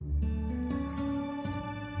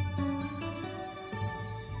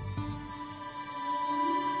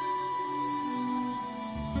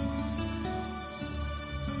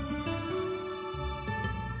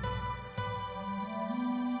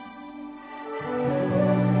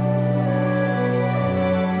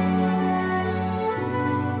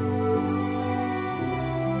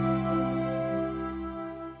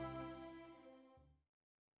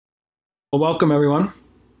Well, welcome everyone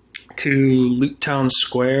to Loot Town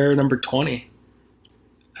Square number 20.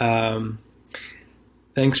 Um,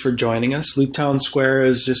 Thanks for joining us. Loot Town Square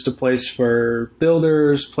is just a place for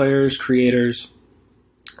builders, players, creators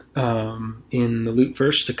in the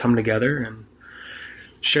Lootverse to come together and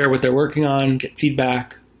share what they're working on, get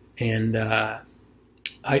feedback, and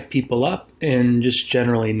hype people up, and just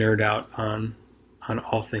generally nerd out on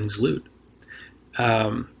all things loot.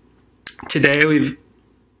 Today we've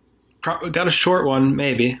got a short one,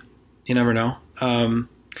 maybe. You never know.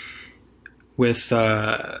 With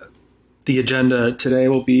the agenda today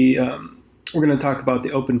will be, we're going to talk about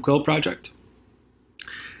the Open Quill project,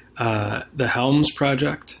 the Helms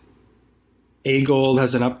project. AGLD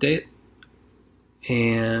has an update,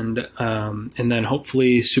 and then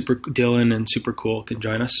hopefully Dylan and Supercool can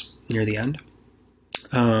join us near the end.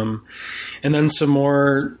 And then some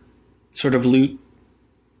more sort of loot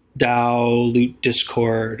DAO, loot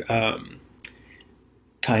Discord,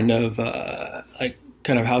 kind of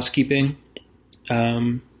housekeeping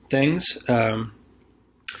things.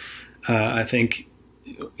 I think,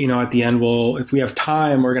 at the end, if we have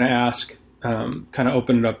time, we're going to ask, kind of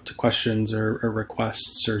open it up to questions or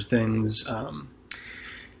requests or things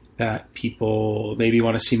that people maybe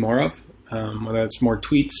want to see more of, whether it's more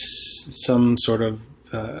tweets, some sort of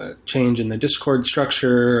change in the Discord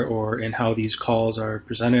structure or in how these calls are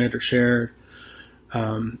presented or shared,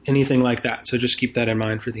 anything like that. So just keep that in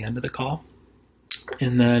mind for the end of the call.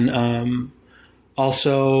 And then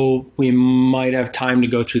also we might have time to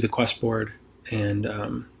go through the quest board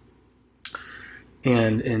and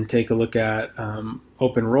take a look at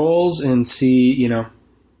open roles and see,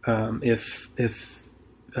 if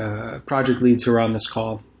project leads who are on this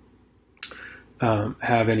call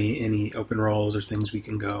have any open roles or things we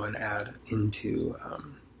can go and add into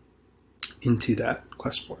that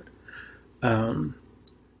quest board.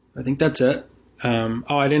 I think that's it.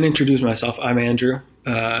 I didn't introduce myself. I'm Andrew.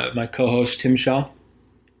 My co-host Tim Shaw.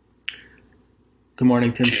 Good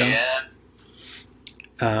morning, Tim Shaw.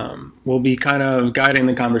 We'll be kind of guiding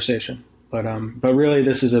the conversation, but really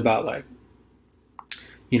this is about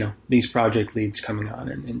these project leads coming on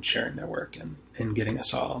and sharing their work and getting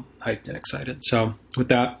us all hyped and excited. So with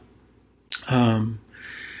that,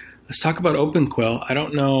 let's talk about Open Quill. I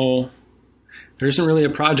don't know, there isn't really a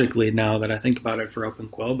project lead now that I think about it for Open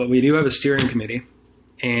Quill, but we do have a steering committee,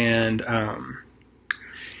 and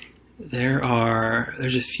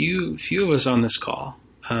there's a few of us on this call.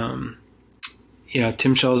 Tim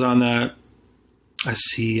Shell's on that. I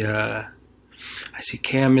see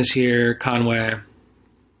Cam is here, Conway.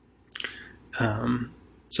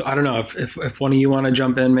 So I don't know if one of you want to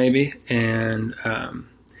jump in maybe, and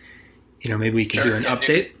maybe we can do an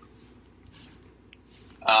update.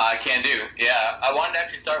 I can do. Yeah, I wanted to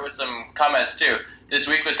actually start with some comments too. This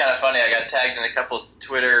week was kind of funny. I got tagged in a couple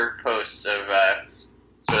Twitter posts of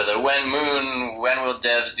sort of the when will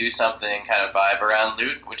devs do something kind of vibe around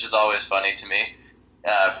loot, which is always funny to me.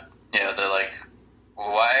 They're like,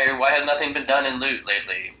 why has nothing been done in loot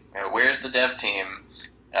lately? Where's the dev team?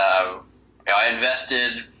 I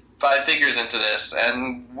invested 5 figures into this,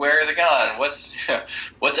 and where is it gone? What's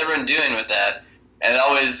everyone doing with that? And it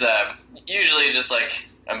always, usually just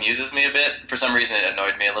amuses me a bit. For some reason, it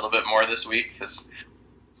annoyed me a little bit more this week, because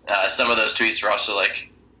some of those tweets were also like,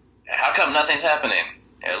 how come nothing's happening?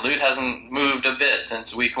 Loot hasn't moved a bit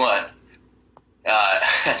since week 1.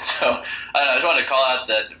 And so I just want to call out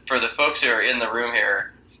that for the folks who are in the room here,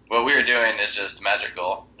 what we are doing is just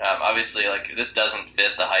magical. Obviously, this doesn't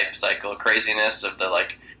fit the hype cycle craziness of the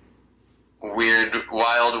weird,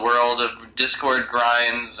 wild world of Discord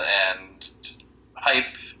grinds and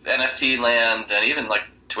hype NFT land and even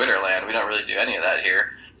Twitter land. We don't really do any of that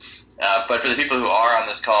here. But for the people who are on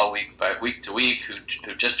this call week to week,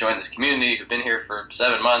 who just joined this community, who've been here for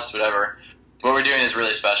 7 months, whatever, what we're doing is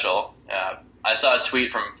really special. I saw a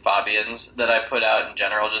tweet from Fabian's that I put out in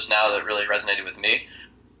general just now that really resonated with me.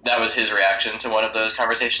 That was his reaction to one of those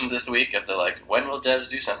conversations this week of the when will devs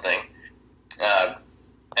do something? And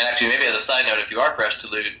actually, maybe as a side note, if you are fresh to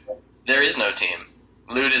Loot, there is no team.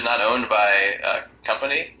 Loot is not owned by a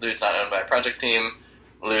company. Loot is not owned by a project team.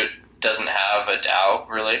 Loot doesn't have a DAO,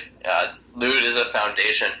 really. Loot is a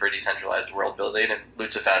foundation for decentralized world building, and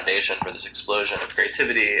Loot's a foundation for this explosion of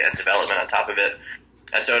creativity and development on top of it.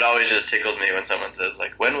 And so it always just tickles me when someone says,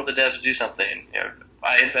 when will the devs do something?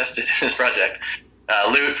 I invested in this project.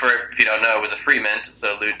 Loot, if you don't know, was a free mint,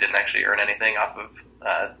 so Loot didn't actually earn anything off of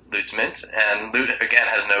Loot's mint. And Loot, again,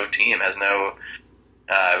 has no team, has no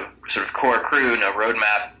sort of core crew, no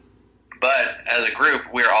roadmap. But as a group,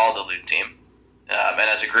 we're all the Loot team. And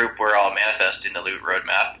as a group, we're all manifesting the Loot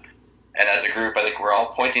roadmap. And as a group, I think we're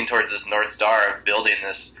all pointing towards this North Star of building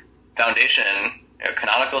this foundation,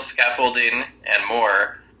 canonical scaffolding, and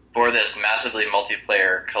more for this massively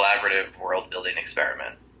multiplayer, collaborative world-building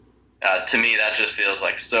experiment. To me, that just feels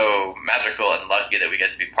like so magical and lucky that we get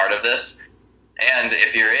to be part of this. And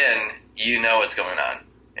if you're in, you know what's going on.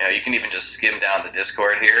 You can even just skim down the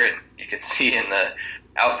Discord here, and you can see in the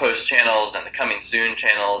Outpost channels and the Coming Soon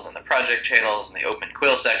channels and the Project channels and the Open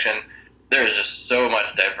Quill section, there's just so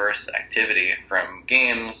much diverse activity, from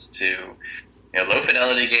games to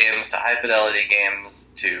low-fidelity games to high-fidelity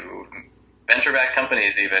games to venture-backed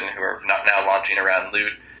companies even who are now launching around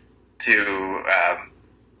loot, to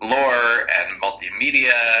lore and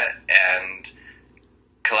multimedia and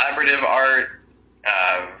collaborative art,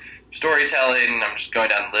 storytelling. I'm just going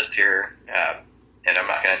down the list here, and I'm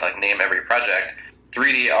not going to name every project.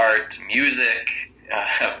 3D art, music.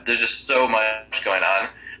 There's just so much going on,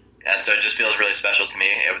 and so it just feels really special to me.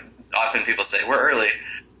 Often people say we're early.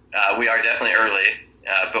 We are definitely early,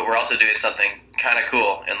 but we're also doing something kind of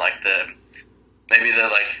cool in maybe the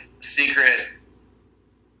secret.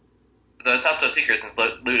 Though it's not so secret since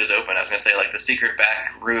loot is open. I was going to say the secret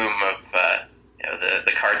back room of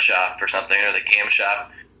the card shop or something, or the game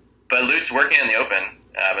shop. But loot's working in the open,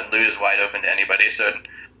 and loot is wide open to anybody. So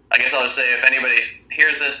I guess I'll just say, if anybody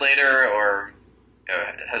hears this later or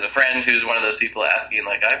has a friend who's one of those people asking,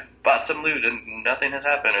 I bought some loot and nothing has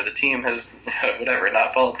happened, or the team has, whatever,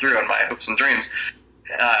 not followed through on my hopes and dreams,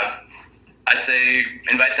 I'd say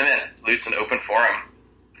invite them in. Loot's an open forum.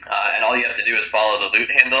 And all you have to do is follow the loot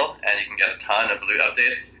handle, and you can get a ton of loot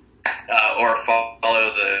updates, or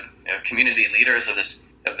follow the community leaders of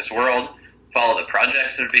this world, follow the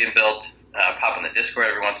projects that are being built, pop in the Discord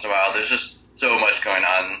every once in a while. There's just so much going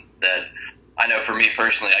on that I know for me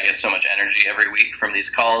personally, I get so much energy every week from these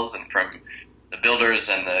calls and from the builders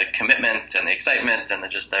and the commitment and the excitement and the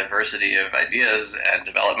just diversity of ideas and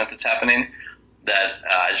development that's happening, that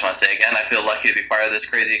I just want to say again, I feel lucky to be part of this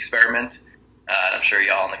crazy experiment. And I'm sure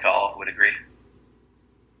y'all on the call would agree.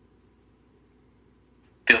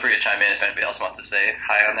 Feel free to chime in if anybody else wants to say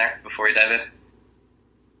hi on there before we dive in.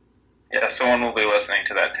 Yeah, someone will be listening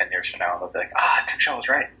to that 10 years from now, and they'll be like, Tim Shaw was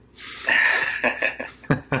right.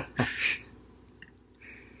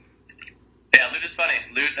 Yeah, loot is funny.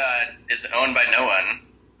 Loot is owned by no one,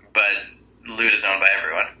 but loot is owned by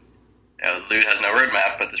everyone. Loot has no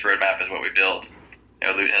roadmap, but this roadmap is what we build.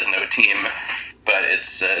 Loot has no team, but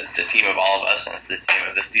it's the team of all of us, and it's the team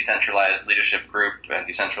of this decentralized leadership group and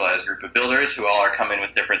decentralized group of builders who all are coming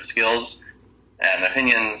with different skills and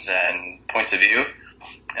opinions and points of view.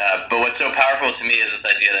 But what's so powerful to me is this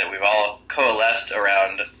idea that we've all coalesced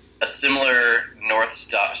around a similar North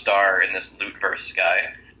Star in this lootverse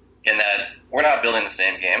sky, in that we're not building the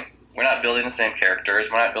same game. We're not building the same characters.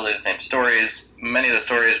 We're not building the same stories. Many of the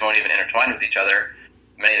stories won't even intertwine with each other.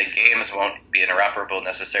 Many of the games won't be interoperable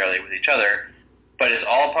necessarily with each other. But it's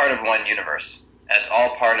all part of one universe. And it's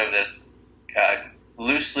all part of this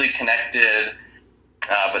loosely connected,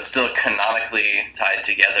 but still canonically tied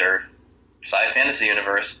together sci fantasy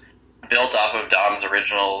universe built off of Dom's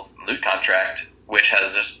original loot contract, which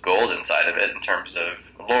has just gold inside of it in terms of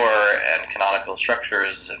lore and canonical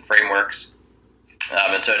structures and frameworks.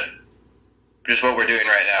 And so just what we're doing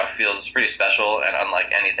right now feels pretty special and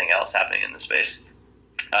unlike anything else happening in the space.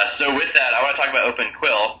 So with that, I want to talk about Open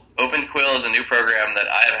Quill. Open Quill is a new program that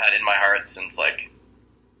I have had in my heart since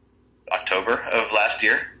October of last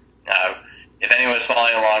year. If anyone is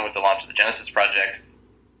following along with the launch of the Genesis project,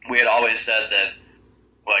 we had always said that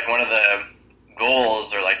one of the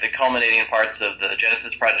goals, or the culminating parts of the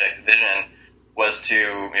Genesis project vision, was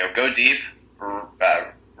to go deep,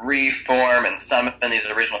 reform and summon these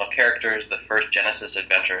original characters, the first Genesis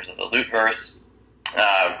adventures of the Lootverse,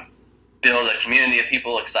 build a community of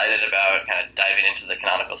people excited about kind of diving into the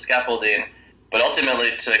canonical scaffolding, but ultimately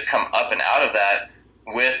to come up and out of that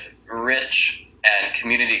with rich and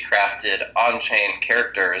community-crafted on-chain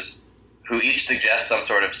characters who each suggest some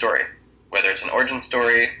sort of story, whether it's an origin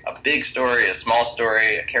story, a big story, a small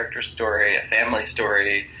story, a character story, a family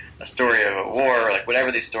story, a story of a war,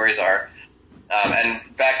 whatever these stories are. And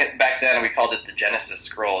back then we called it the Genesis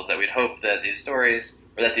Scrolls, that we'd hope that these stories,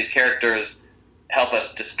 or that these characters, help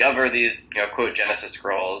us discover these, quote, Genesis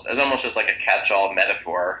Scrolls as almost just a catch-all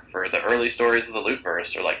metaphor for the early stories of the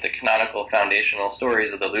Lootverse, or the canonical foundational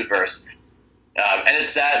stories of the Lootverse. And it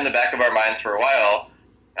sat in the back of our minds for a while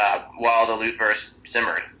the Lootverse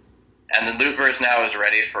simmered. And the Lootverse now is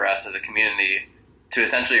ready for us as a community to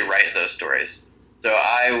essentially write those stories. So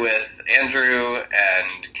I, with Andrew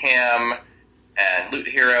and Cam and Loot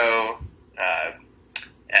Hero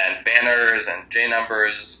and Banners and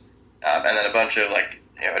J-Numbers, and then a bunch of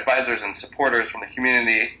advisors and supporters from the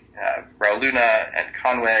community, Raul Luna and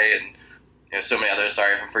Conway and so many others,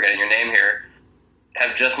 sorry if I'm forgetting your name here,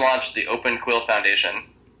 have just launched the Open Quill Foundation.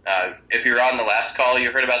 If you're on the last call,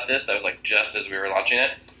 you heard about this. That was like just as we were launching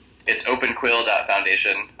it. It's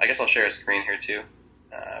openquill.foundation. I guess I'll share a screen here too.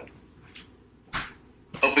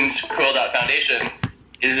 Openquill.foundation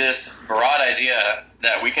is this broad idea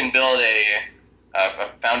that we can build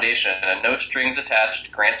a foundation, a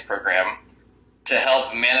no-strings-attached grants program to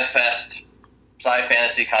help manifest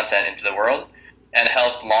sci-fantasy content into the world and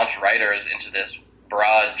help launch writers into this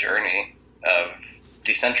broad journey of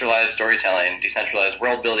decentralized storytelling, decentralized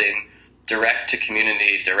world building, direct to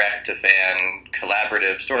community, direct to fan,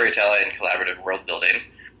 collaborative storytelling, collaborative world building.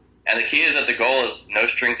 And the key is that the goal is no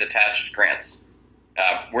strings attached grants.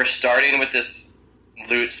 We're starting with this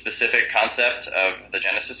loot specific concept of the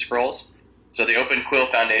Genesis scrolls. So the Open Quill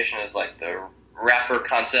Foundation is like the wrapper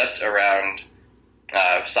concept around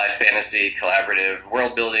sci-fantasy, collaborative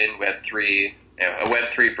world building, Web3, a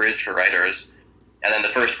Web3 bridge for writers. And then the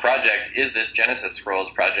first project is this Genesis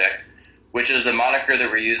Scrolls project, which is the moniker that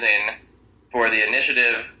we're using for the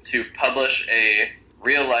initiative to publish a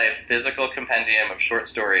real-life physical compendium of short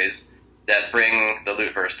stories that bring the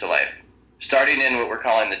Lootverse to life. Starting in what we're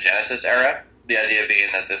calling the Genesis era, the idea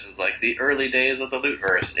being that this is like the early days of the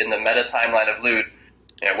Lootverse. In the meta-timeline of Loot,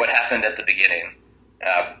 what happened at the beginning.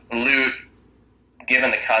 Loot,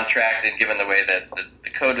 given the contract and given the way that the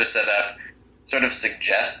code was set up, sort of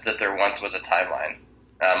suggests that there once was a timeline.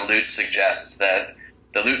 Loot suggests that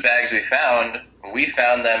the loot bags we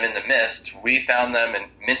found them in the mist. We found them and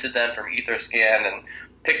minted them from Etherscan and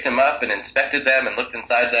picked them up and inspected them and looked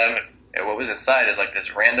inside them. And what was inside is like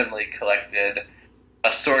this randomly collected,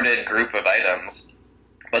 assorted group of items.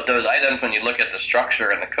 But those items, when you look at the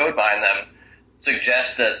structure and the code behind them,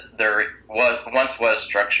 suggest that there once was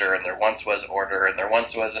structure and there once was order and there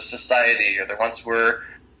once was a society or there once were,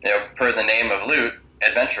 per the name of Loot,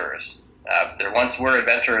 adventurers. There once were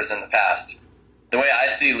adventurers in the past. The way I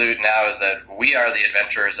see Loot now is that we are the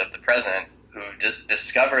adventurers of the present who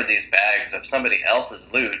discovered these bags of somebody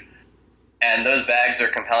else's loot, and those bags are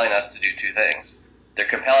compelling us to do two things. They're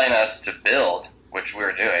compelling us to build, which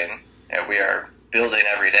we're doing. We are building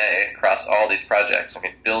every day across all these projects. I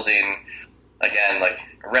mean, building, again, like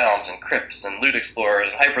realms and crypts and loot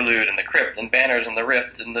explorers and hyperloot and the crypt and banners and the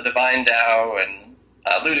rift and the divine DAO and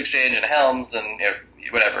loot exchange and Helms and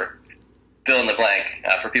whatever. Fill in the blank.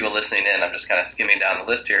 For people listening in, I'm just kind of skimming down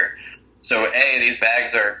the list here. So these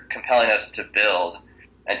bags are compelling us to build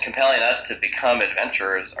and compelling us to become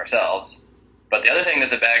adventurers ourselves. But the other thing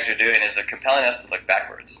that the bags are doing is they're compelling us to look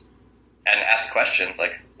backwards and ask questions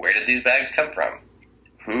like, where did these bags come from?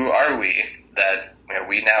 Who are we that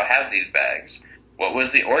we now have these bags? What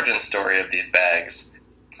was the origin story of these bags?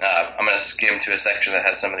 I'm going to skim to a section that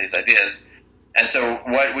has some of these ideas. And so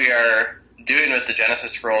what we are doing with the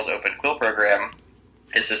Genesis Scrolls Open Quill program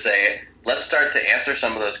is to say, let's start to answer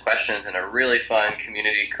some of those questions in a really fun,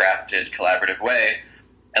 community-crafted, collaborative way,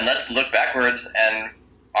 and let's look backwards and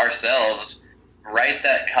ourselves write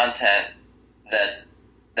that content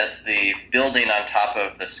that's the building on top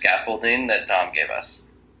of the scaffolding that Dom gave us.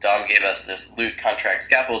 Dom gave us this loot contract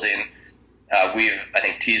scaffolding. We've, I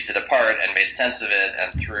think, teased it apart and made sense of it,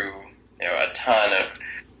 and through a ton of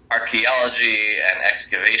archaeology and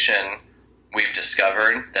excavation, we've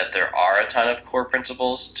discovered that there are a ton of core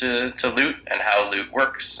principles to loot and how loot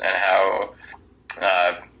works and how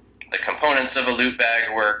the components of a loot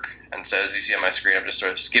bag work. And so as you see on my screen, I'm just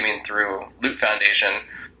sort of skimming through Loot Foundation,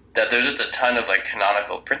 that there's just a ton of like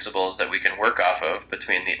canonical principles that we can work off of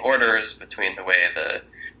between the orders, between the way the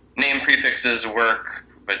name prefixes work,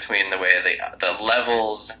 between the way the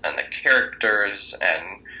levels and the characters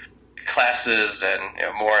and classes and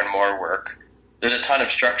more and more work. There's a ton of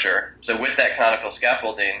structure. So with that canonical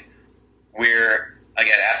scaffolding, we're,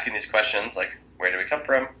 again, asking these questions like, where do we come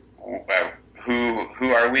from?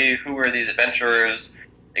 Who are we? Who are these adventurers?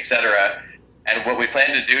 Etc. And what we plan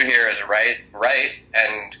to do here is write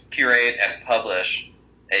and curate and publish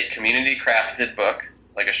a community-crafted book,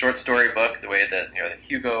 like a short story book, the way that the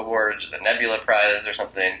Hugo Awards, the Nebula Prize or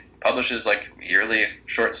something publishes like yearly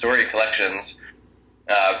short story collections.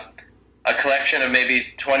 A collection of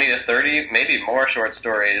maybe 20 to 30, maybe more short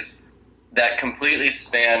stories that completely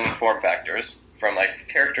span form factors, from like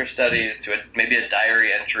character studies to maybe a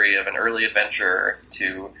diary entry of an early adventurer,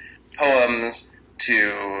 to poems,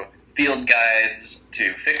 to field guides,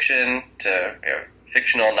 to fiction, to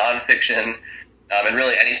fictional nonfiction, and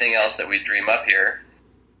really anything else that we dream up here.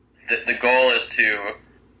 The goal is to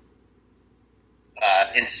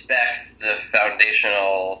inspect the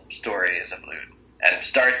foundational stories of loot and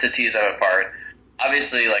start to tease them apart.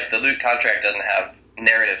 obviously, like, the loot contract doesn't have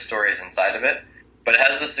narrative stories inside of it, but it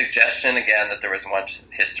has the suggestion, again, that there was once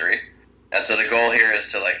history. And so the goal here is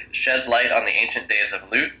to, like, shed light on the ancient days of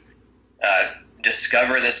loot,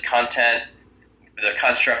 discover this content. The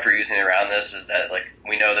construct we're using around this is that, like,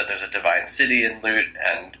 we know that there's a divine city in loot,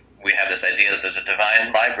 and we have this idea that there's a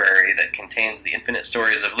divine library that contains the infinite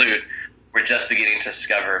stories of loot. We're just beginning to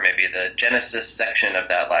discover maybe the Genesis section of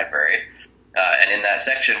that library. And in that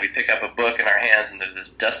section, we pick up a book in our hands, and there's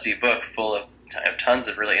this dusty book full of tons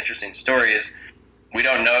of really interesting stories. We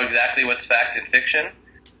don't know exactly what's fact and fiction.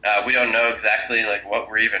 We don't know exactly, like, what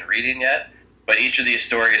we're even reading yet. But each of these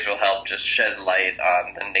stories will help just shed light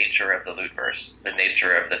on the nature of the Lootverse, the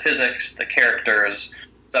nature of the physics, the characters,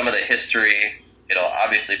 some of the history. It'll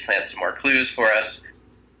obviously plant some more clues for us.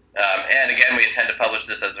 And again, we intend to publish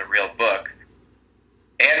this as a real book.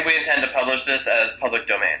 And we intend to publish this as public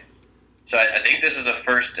domain. So I think this is a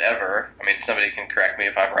first ever, I mean, somebody can correct me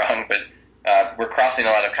if I'm wrong, but we're crossing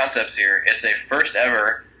a lot of concepts here. It's a first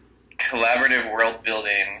ever collaborative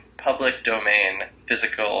world-building, public domain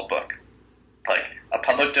physical book. Like, a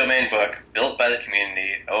public domain book built by the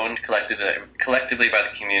community, owned collectively by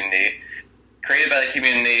the community, created by the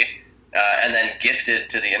community, and then gifted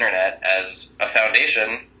to the internet as a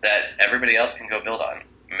foundation that everybody else can go build on.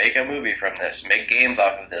 Make a movie from this, make games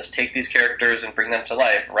off of this, take these characters and bring them to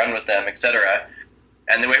life, run with them, etc.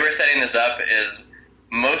 And the way we're setting this up is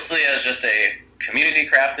mostly as just a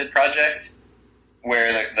community-crafted project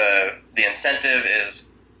where the incentive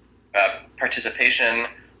is participation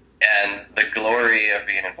and the glory of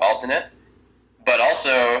being involved in it. But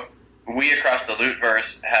also, we across the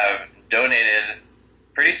Lootverse have donated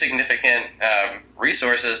pretty significant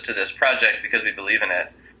resources to this project because we believe in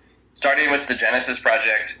it. Starting with the Genesis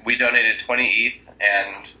project, we donated 20 ETH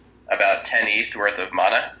and about 10 ETH worth of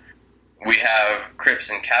mana. We have Crypts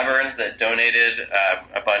and Caverns that donated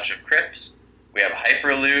a bunch of Crypts. We have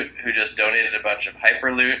Hyperloot, who just donated a bunch of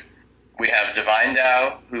Hyperloot. We have Divine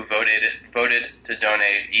DAO, who voted to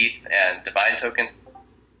donate ETH and Divine tokens.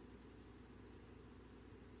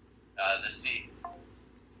 The C.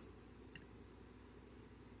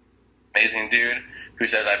 Amazing dude who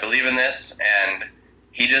says, I believe in this, and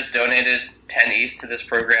he just donated 10 ETH to this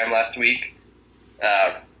program last week.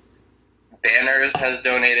 Banners has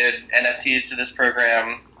donated NFTs to this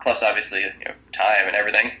program, plus obviously time and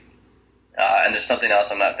everything. And there's something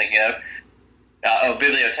else I'm not thinking of.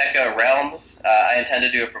 Biblioteca Realms. I intend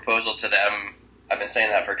to do a proposal to them. I've been saying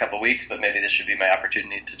that for a couple weeks, but maybe this should be my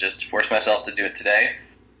opportunity to just force myself to do it today.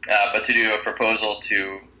 But to do a proposal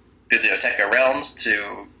to Biblioteca Realms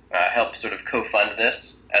to help sort of co-fund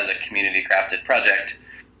this as a community-crafted project.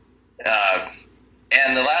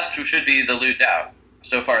 And the last should be the Loot DAO.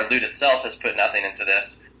 So far, Loot itself has put nothing into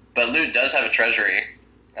this, but Loot does have a treasury,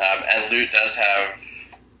 and Loot does have,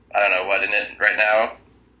 I don't know what in it right now,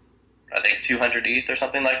 I think 200 ETH or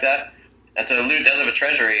something like that. And so Loot does have a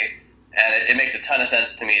treasury, and it makes a ton of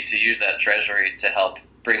sense to me to use that treasury to help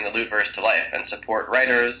bring the Lootverse to life and support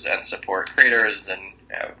writers and support creators and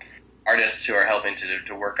artists who are helping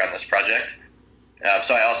to work on this project.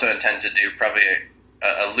 So I also intend to do probably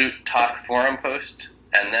a Loot Talk forum post,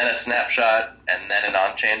 and then a snapshot, and then an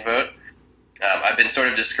on-chain vote. I've been sort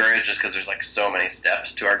of discouraged just because there's like so many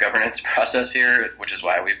steps to our governance process here, which is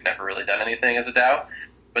why we've never really done anything as a DAO.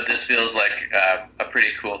 But this feels like a pretty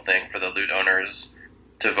cool thing for the Loot owners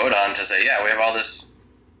to vote on, to say, yeah, we have all this,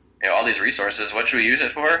 all these resources. What should we use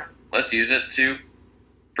it for? Let's use it to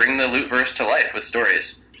bring the Lootverse to life with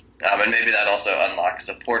stories. And maybe that also unlocks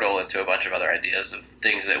a portal into a bunch of other ideas of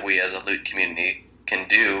things that we as a Loot community can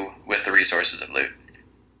do with the resources of Loot.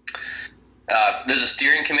 There's a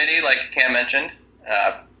steering committee, like Cam mentioned,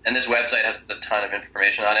 and this website has a ton of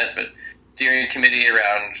information on it, but steering committee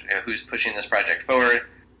around who's pushing this project forward.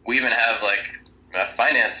 We even have like a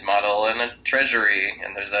finance model and a treasury,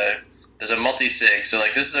 and there's a multi-sig. So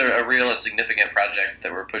like this is a real and significant project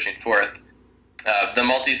that we're pushing forth. The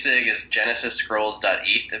multi-sig is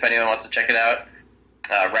genesisscrolls.eth if anyone wants to check it out.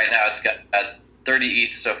 Right now it's got 30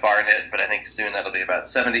 ETH so far in it, but I think soon that'll be about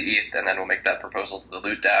 70 ETH, and then we'll make that proposal to the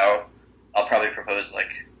Loot DAO. I'll probably propose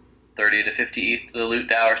like 30 to 50 ETH to the Loot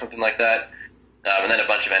DAO or something like that. And then a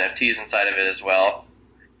bunch of NFTs inside of it as well.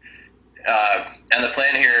 And the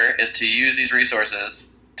plan here is to use these resources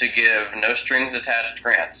to give no strings attached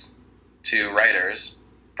grants to writers,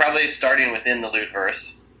 probably starting within the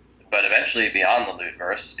Lootverse, but eventually beyond the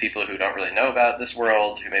Lootverse, people who don't really know about this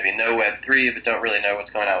world, who maybe know Web3 but don't really know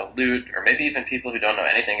what's going on with Loot, or maybe even people who don't know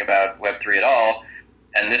anything about Web3 at all.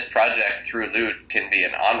 And this project through Loot can be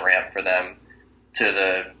an on-ramp for them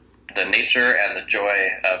to the nature and the joy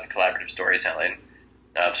of collaborative storytelling.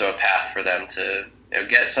 So a path for them to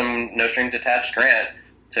get some no strings attached grant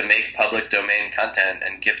to make public domain content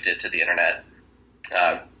and gift it to the internet.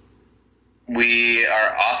 We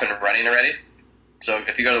are off and running already. So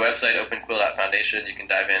if you go to the website, openquill.foundation, you can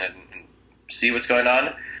dive in and see what's going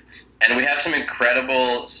on. And we have some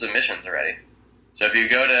incredible submissions already. So if you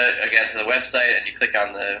go to the website and you click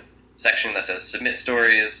on the section that says submit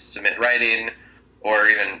stories, submit writing, or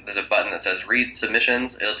even there's a button that says read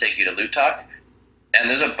submissions, it'll take you to Loot Talk. And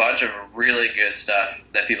there's a bunch of really good stuff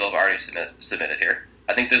that people have already submitted here.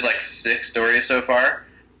 I think there's like 6 stories so far.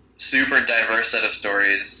 Super diverse set of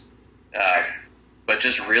stories, but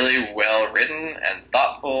just really well written and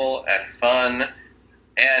thoughtful and fun,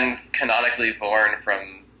 and canonically born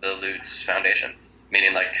from the Loot's foundation.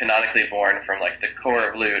 Meaning like canonically born from like the core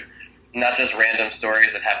of Loot, not just random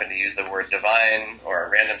stories that happen to use the word divine, or a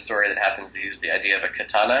random story that happens to use the idea of a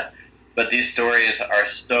katana, but these stories are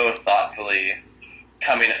so thoughtfully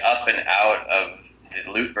coming up and out of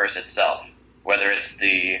the Lootverse itself, whether it's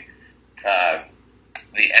the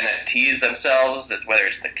NFTs themselves, whether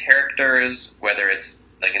it's the characters, whether it's,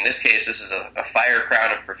 like in this case, this is a fire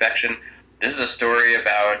crown of perfection. This is a story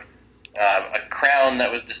about a crown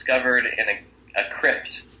that was discovered in a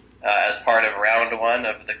crypt as part of round 1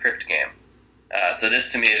 of the crypt game. So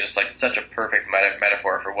this to me is just like such a perfect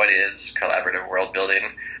metaphor for what is collaborative world building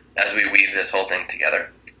as we weave this whole thing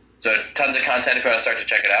together. So tons of content if you want to start to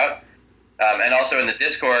check it out. And also in the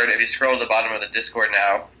Discord, if you scroll to the bottom of the Discord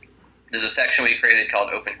now, there's a section we created called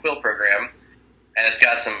Open Quill Program, and it's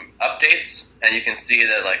got some updates, and you can see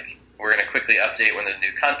that like we're going to quickly update when there's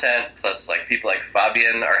new content, plus like people like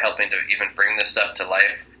Fabian are helping to even bring this stuff to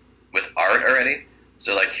life with art already.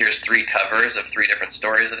 So like here's 3 covers of 3 different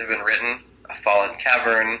stories that have been written: A Fallen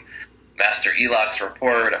Cavern, Master Elok's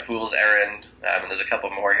Report, A Fool's Errand, and there's a couple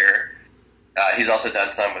more here. He's also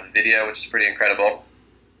done some with video, which is pretty incredible.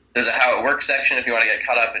 There's a How It Works section if you want to get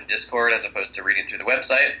caught up in Discord as opposed to reading through the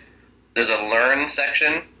website. There's a Learn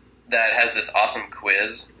section that has this awesome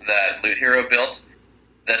quiz that Loot Hero built.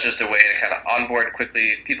 That's just a way to kind of onboard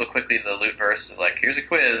people quickly to the Lootverse. Like, here's a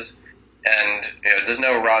quiz, and there's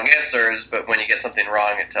no wrong answers, but when you get something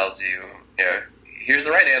wrong, it tells you, here's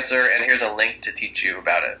the right answer, and here's a link to teach you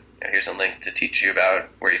about it. Here's a link to teach you about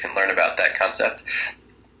where you can learn about that concept.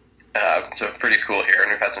 So pretty cool here,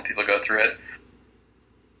 and we've had some people go through it.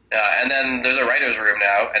 And then there's a writer's room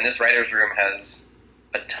now, and this writer's room has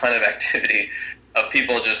a ton of activity of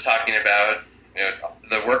people just talking about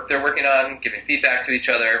the work they're working on, giving feedback to each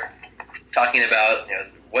other, talking about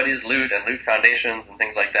what is Loot and Loot foundations and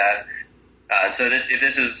things like that. And so if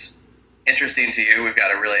this is interesting to you, we've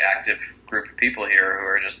got a really active group of people here who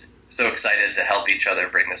are just so excited to help each other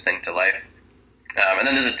bring this thing to life. And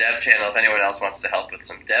then there's a dev channel if anyone else wants to help with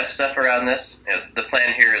some dev stuff around this. The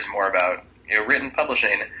plan here is more about written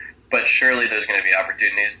publishing, but surely there's going to be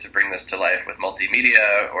opportunities to bring this to life with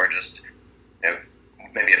multimedia or just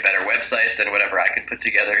maybe a better website than whatever I could put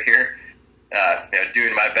together here.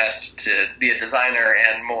 Doing my best to be a designer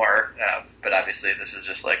and more, but obviously this is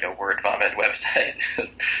just like a word vomit website.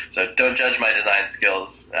 So don't judge my design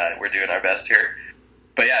skills. We're doing our best here.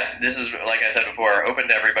 But yeah, this is, like I said before, open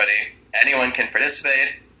to everybody. Anyone can participate.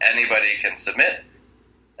 Anybody can submit.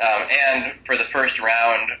 And for the first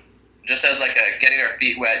round, just as like a getting our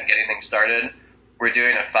feet wet and getting things started, we're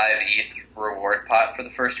doing a 5 ETH reward pot for the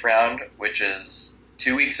first round, which is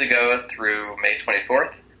 2 weeks ago through May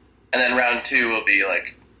 24th. And then round 2 will be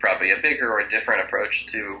like probably a bigger or different approach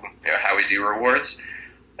to how we do rewards.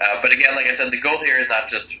 But again, like I said, the goal here is not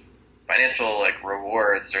just financial like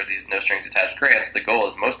rewards or these no strings attached grants. The goal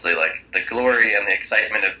is mostly like the glory and the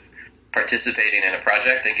excitement of participating in a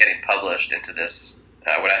project and getting published into this,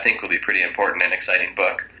 what I think will be pretty important and exciting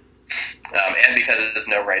book. And because there's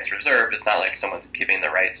no rights reserved, it's not like someone's giving the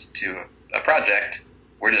rights to a project.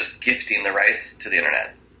 We're just gifting the rights to the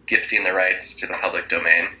internet, gifting the rights to the public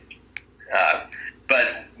domain.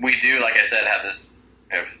 But we do, like I said, have this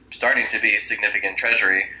starting to be significant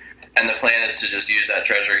treasury, and the plan is to just use that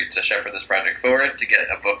treasury to shepherd this project forward, to get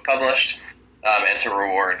a book published, and to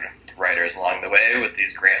reward writers along the way with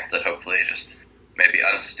these grants that hopefully just maybe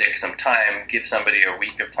unstick some time, give somebody a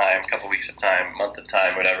week of time, a couple weeks of time, a month of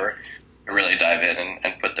time, whatever, to really dive in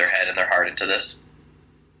and put their head and their heart into this.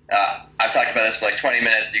 I've talked about this for like 20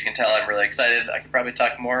 minutes. You can tell I'm really excited. I could probably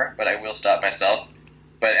talk more, but I will stop myself.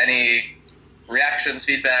 But any reactions,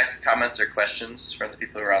 feedback, comments, or questions from the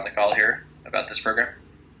people who are on the call here about this program?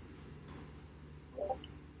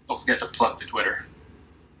 Don't forget to plug the Twitter.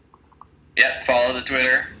 Yeah, follow the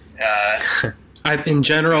Twitter. In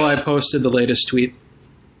general, I posted the latest tweet.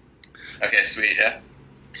 Okay, sweet, yeah.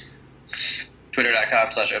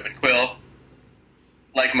 Twitter.com/OpenQuill.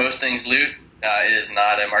 like most things loot, it is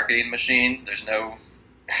not a marketing machine. There's no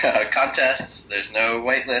contests, there's no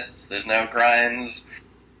wait lists, there's no grinds.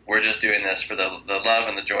 We're just doing this for the love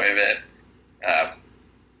and the joy of it.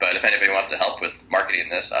 But if anybody wants to help with marketing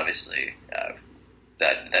this, obviously,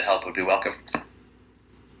 that help would be welcome.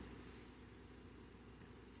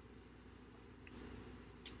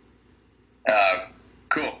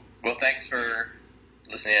 Cool. Well, thanks for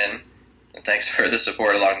listening in, and thanks for the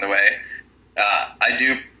support along the way. I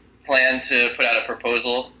do plan to put out a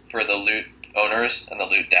proposal for the loot owners and the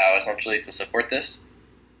loot DAO, essentially, to support this.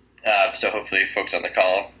 So hopefully folks on the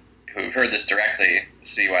call who've heard this directly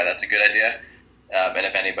see why that's a good idea. And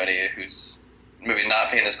if anybody who's maybe not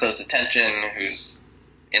paying as close attention, who's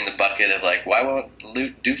in the bucket of like, why won't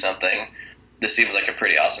loot do something? This seems like a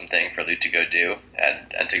pretty awesome thing for loot to go do,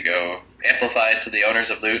 and to go amplify to the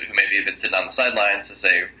owners of loot who maybe have been sitting on the sidelines to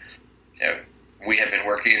say, we have been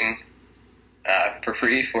working for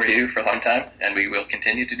free for you for a long time, and we will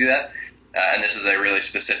continue to do that. And this is a really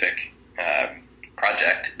specific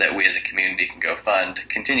project that we as a community can go fund,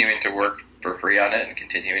 continuing to work for free on it and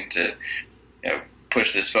continuing to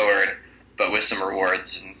push this forward, but with some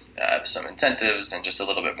rewards and some incentives and just a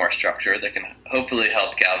little bit more structure that can hopefully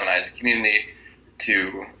help galvanize a community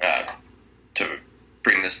to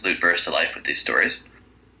bring this lootverse to life with these stories.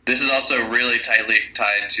 This is also really tightly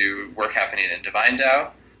tied to work happening in Divine DAO,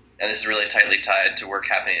 and this is really tightly tied to work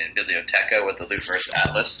happening in Biblioteca with the Lootverse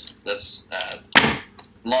Atlas that's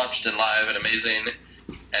launched and live and amazing,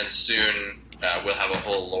 and soon we'll have a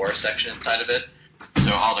whole lore section inside of it.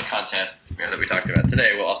 So all the content that we talked about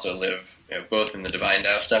today will also live both in the Divine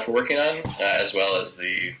DAO stuff we're working on, as well as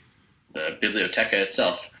the Biblioteca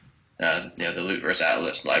itself, the Lootverse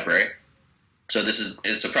Atlas library. So this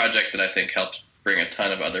is a project that I think helps bring a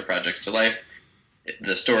ton of other projects to life.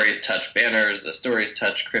 The stories touch banners, the stories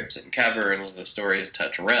touch crypts and caverns, the stories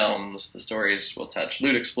touch realms, the stories will touch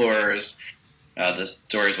loot explorers, the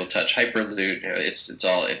stories will touch hyperloot. It's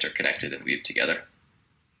all interconnected and weaved together.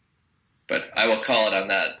 But I will call it on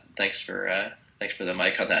that. Thanks for the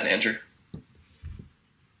mic on that, Andrew.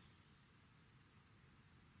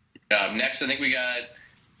 Next, I think we got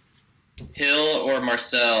Hill or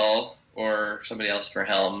Marcel or somebody else for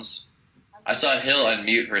Helms. I saw Hill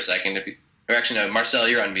unmute for a second. Marcel,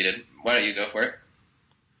 you're unmuted. Why don't you go for it?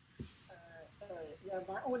 Sorry,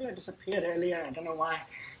 my audio disappeared earlier. I don't know why.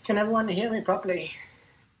 Can everyone hear me properly?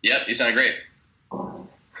 Yep, you sound great.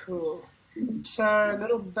 Cool. So, a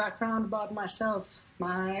little background about myself.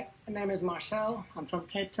 My name is Marcel. I'm from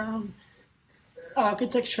Cape Town.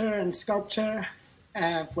 Architecture and sculpture.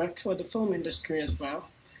 I've worked for the film industry as well.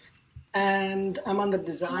 And I'm on the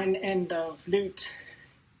design end of loot.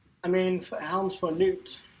 I mean, for Helms for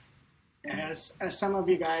loot. As some of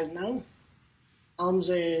you guys know, Helms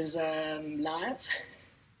is live.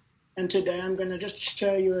 And today I'm going to just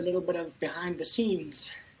show you a little bit of behind the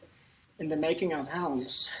scenes in the making of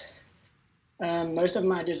Helms. Most of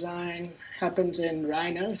my design happens in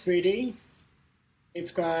Rhino 3D.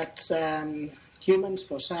 We've got humans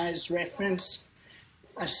for size reference.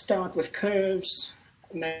 I start with curves,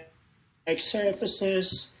 make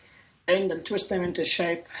surfaces, bend and twist them into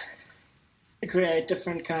shape to create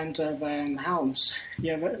different kinds of helms.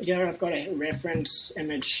 Here I've got a reference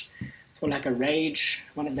image for like a Rage,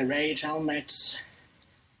 one of the Rage helmets.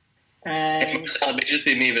 And It just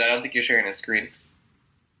be me, but I don't think you're sharing a screen.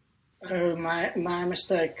 Oh, my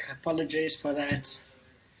mistake. Apologies for that.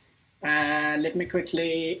 Let me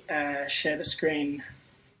quickly share the screen.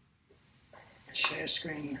 Share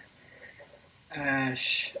screen.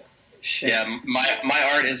 Share. Yeah, my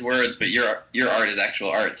art is words, but your art is actual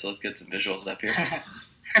art. So let's get some visuals up here.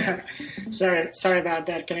 Sorry about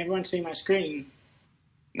that. Can everyone see my screen?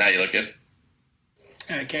 Now you look good.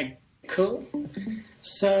 Okay, cool.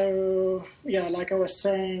 So yeah, like I was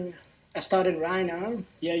saying, I started Rhino.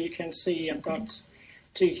 Yeah, you can see I've got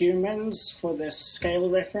 2 humans for the scale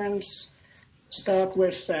reference. Start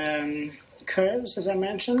with curves, as I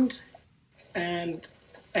mentioned, and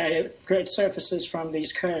create surfaces from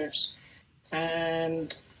these curves.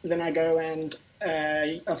 And then I go and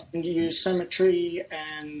often use symmetry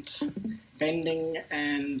and bending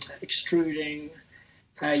and extruding.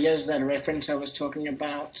 Here's that reference I was talking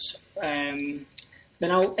about. Then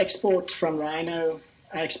I'll export from Rhino.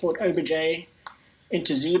 I export OBJ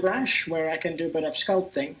into ZBrush, where I can do a bit of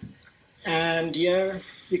sculpting. And here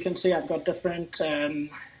you can see I've got different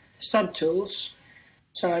subtools.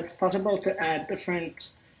 So it's possible to add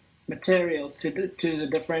different material to the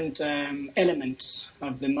different elements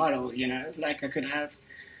of the model, Like I could have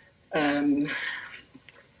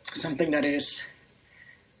something that is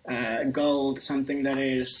gold, something that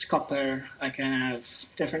is copper. I can have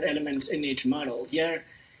different elements in each model. Here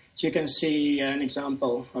you can see an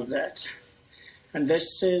example of that. And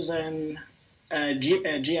this is a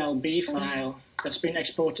GLB file that's been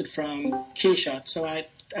exported from Keyshot. So I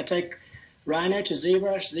take Rhino to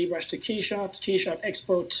ZBrush, ZBrush to Keyshot, Keyshot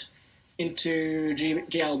export into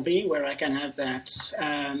GLB, where I can have that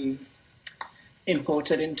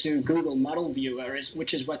imported into Google Model Viewer,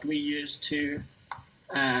 which is what we use to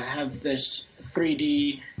have this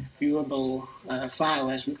 3D viewable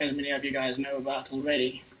file, as many of you guys know about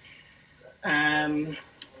already.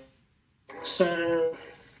 So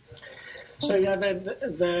yeah,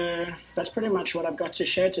 that's pretty much what I've got to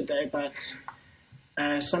share today. But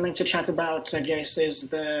something to chat about, I guess, is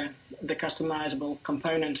the customizable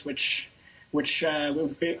components, which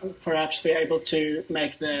will perhaps be able to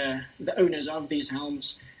make the owners of these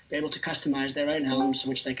helms be able to customize their own helms,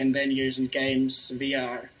 which they can then use in games,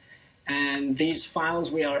 VR. And these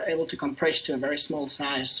files we are able to compress to a very small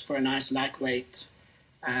size for a nice lightweight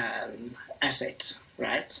asset,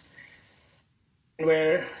 right?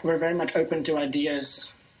 We're very much open to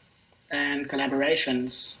ideas and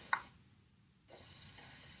collaborations.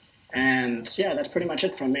 And yeah, that's pretty much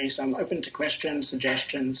it from me. So I'm open to questions,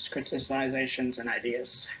 suggestions, criticizations, and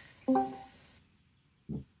ideas.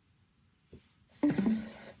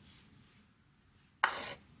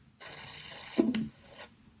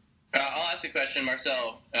 I'll ask a question,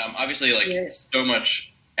 Marcel. Obviously, Yes. So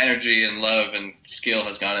much energy and love and skill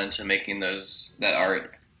has gone into making that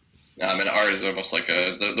art. And art is almost like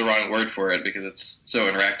the wrong word for it because it's so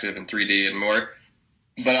interactive and 3D and more.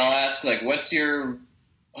 But I'll ask, what's your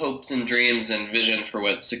hopes and dreams and vision for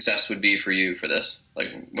what success would be for you for this?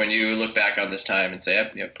 When you look back on this time and say,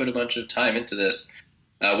 I've put a bunch of time into this,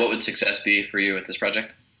 what would success be for you with this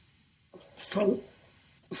project?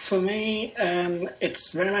 For me,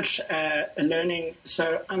 it's very much learning.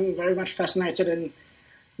 So I'm very much fascinated in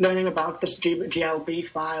learning about this GLB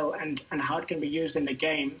file and how it can be used in the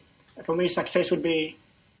game. For me, success would be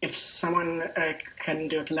if someone can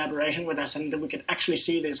do a collaboration with us and we could actually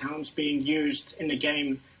see these helms being used in the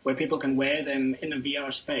game where people can wear them in a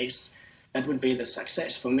VR space. That would be the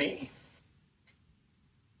success for me.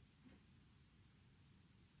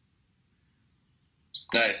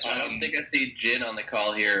 Nice. I don't think I see Jin on the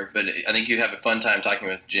call here, but I think you'd have a fun time talking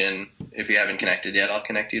with Jin. If you haven't connected yet, I'll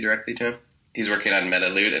connect you directly to him. He's working on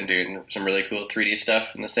MetaLoot and doing some really cool 3D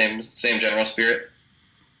stuff in the same general spirit.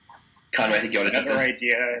 Conway, I think you want to Another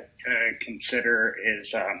idea to consider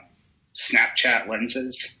is Snapchat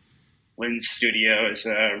lenses. Lens Studio is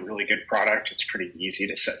a really good product. It's pretty easy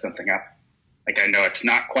to set something up. I know it's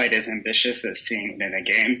not quite as ambitious as seeing it in a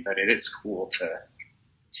game, but it is cool to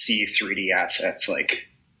see 3D assets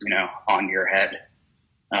on your head,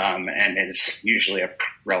 and it's usually a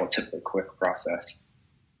relatively quick process.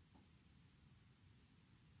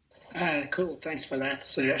 Cool. Thanks for that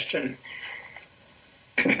suggestion.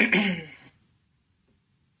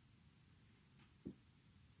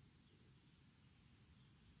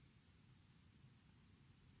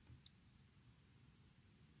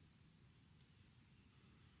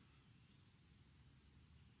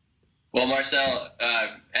 Well, Marcel,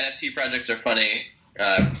 NFT projects are funny,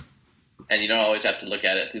 and you don't always have to look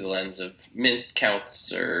at it through the lens of mint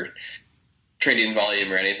counts or trading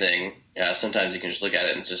volume or anything. Sometimes you can just look at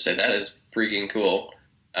it and just say, that is freaking cool,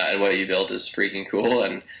 and what you built is freaking cool,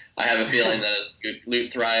 and I have a feeling that as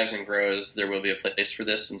Loot thrives and grows, there will be a place for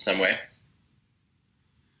this in some way.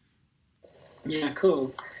 Yeah,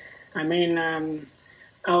 cool. I mean,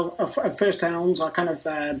 our first helms are kind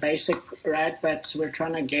of basic, right? But we're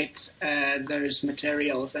trying to get those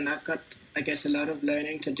materials, and I've got, I guess, a lot of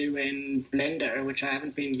learning to do in Blender, which I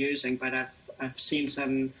haven't been using, but I've seen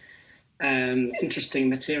some interesting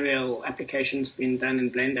material applications being done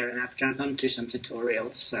in Blender, and I've jumped onto some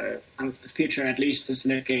tutorials. So the future, at least, is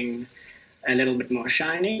looking a little bit more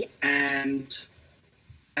shiny, and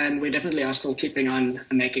we definitely are still keeping on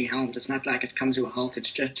making helms. It's not like it comes to a halt.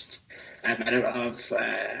 It's just a matter of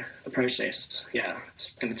a process. Yeah,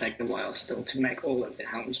 it's going to take a while still to make all of the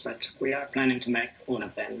helms, but we are planning to make all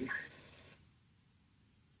of them.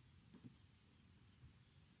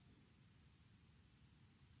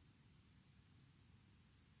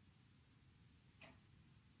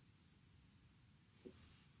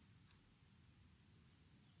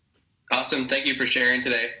 Awesome. Thank you for sharing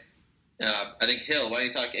today. I think, Hill, why don't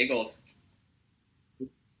you talk AGLD?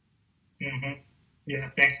 Mm-hmm. Yeah,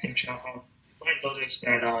 thanks, Tim Shaw. I noticed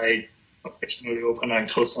that I occasionally open and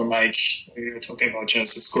close my mic when we were talking about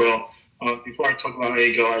Genesis Quill. Before I talk about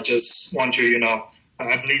AGLD, I just want to,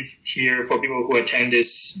 I believe here for people who attend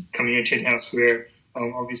this community town square,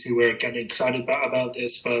 Obviously, we're getting excited about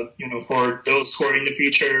this, but for those who are in the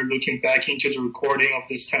future looking back into the recording of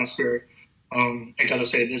this town square, I gotta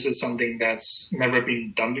say this is something that's never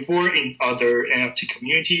been done before in other NFT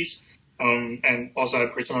communities. And also, I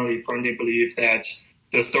personally firmly believe that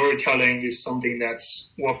the storytelling is something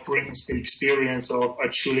that's what brings the experience of a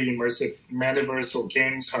truly immersive metaverse or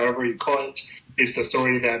games, however you call it, is the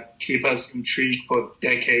story that keep us intrigued for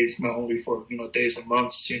decades, not only for days and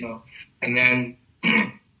months, and then.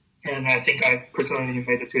 And I think I personally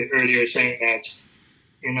made a tweet earlier saying that,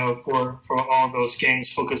 for all those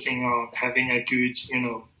games focusing on having a good,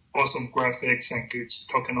 awesome graphics and good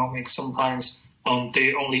tokenomics, sometimes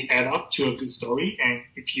they only add up to a good story. And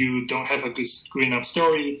if you don't have a good enough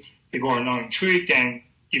story, people are not intrigued, and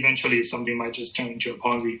eventually something might just turn into a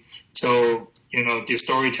Ponzi. So, the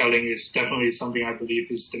storytelling is definitely something I believe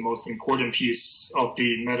is the most important piece of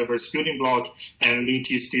the metaverse building block, and Loot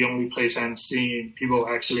is the only place I'm seeing people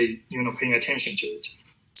actually, paying attention to it.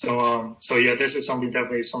 So yeah, this is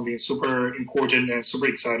definitely something super important and super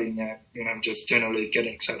exciting, and I'm just generally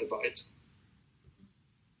getting excited by it.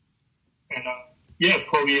 And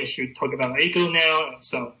probably I should talk about AGLD now, and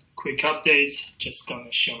some quick updates, just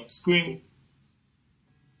gonna show on screen.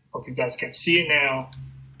 Hope you guys can see it now.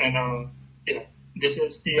 And this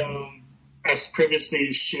is the as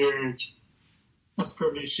previously shared in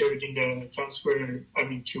the transfer.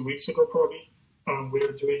 2 weeks ago probably.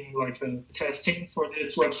 We're doing like a testing for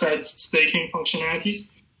this website's staking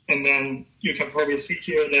functionalities, and then you can probably see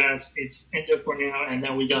here that it's ended for now. And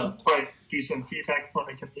then we got quite decent feedback from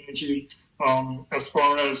the community. As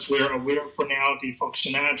far as we're aware for now, the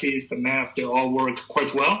functionalities, the map, they all work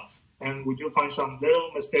quite well. And we do find some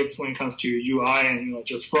little mistakes when it comes to UI and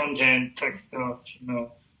just front end tech stuff.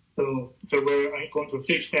 So we're going to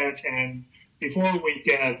fix that. And before we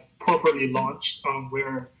get properly launched,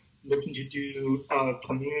 we're looking to do a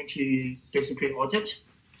community basically audit.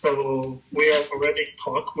 So we are already in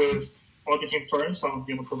talk with auditing firms on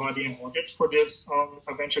providing an audit for this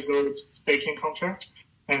Adventure Gold staking contract.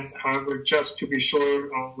 And however, just to be sure,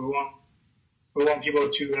 we want people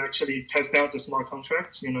to actually test out the smart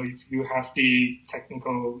contract. If you have the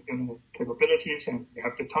technical capabilities and you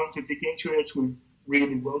have the time to dig into it, we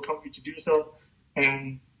really welcome you to do so.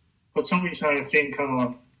 And for some reason, I think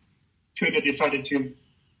Twitter decided to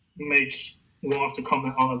make one of the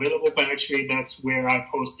comments unavailable, but actually that's where I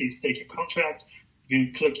post the staking contract.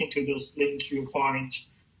 You click into this link, you'll find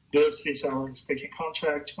this is our staking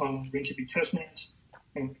contract on Rinkeby testnet.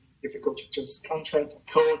 And if you go to just contract and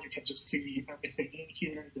code, you can just see everything in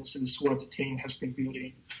here. This is what the team has been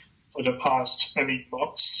building for the past,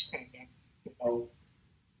 months. And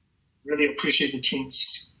really appreciate the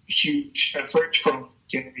team's huge effort from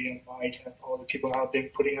Jeremy and Mike and all the people out there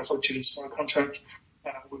putting effort to this smart contract.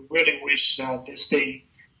 We really wish that this thing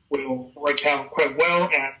will work out quite well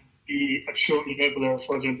and be a true enabler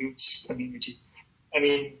for the Loot community.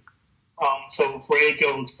 So for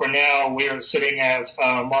AGLD, for now, we are sitting at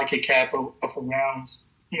a market cap of around,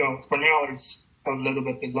 for now it's a little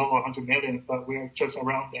bit below 100 million, but we're just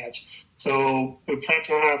around that. So we plan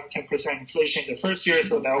to have 10% inflation the first year,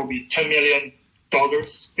 so that will be $10 million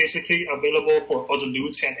basically available for all the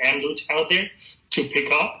Loot and AMLoot out there to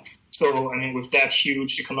pick up. So, with that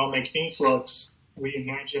huge economic influx, we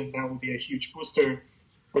imagine that will be a huge booster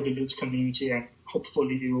for the Loot community, and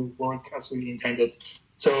hopefully it will work as we intended.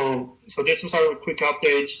 So this is our quick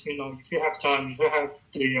update. If you have time, if you have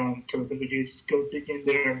the capabilities, go dig in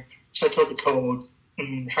there, check out the code,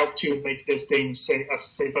 and help to make this thing as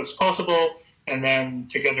safe as possible. And then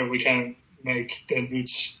together we can make the Loot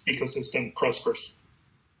ecosystem prosperous.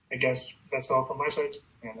 I guess that's all from my side,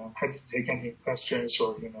 and I'm happy to take any questions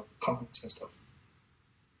or comments and stuff.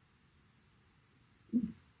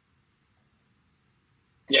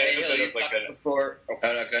 Yeah, before. Oh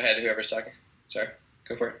no, go ahead. Whoever's talking. Sorry,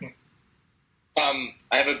 go for it. I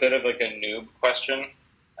have a bit of a noob question,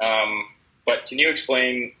 but can you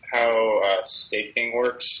explain how staking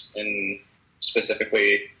works, in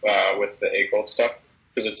specifically with the AGLD stuff?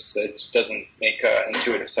 Because it doesn't make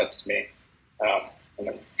intuitive sense to me, and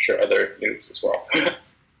I'm sure other noobs as well.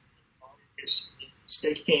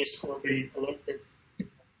 Staking is probably a little bit.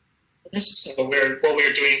 So what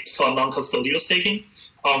we're doing is called non-custodial staking.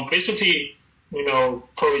 Basically,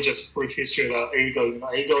 probably just brief history about AGLD.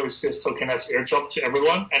 AGLD is this token that's airdropped to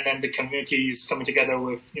everyone, and then the community is coming together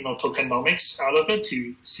with, tokenomics out of it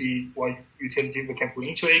to see what utility we can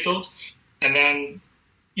bring to AGLD. And then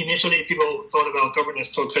initially people thought about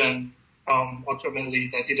governance token, ultimately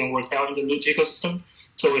that didn't work out in the Loot ecosystem.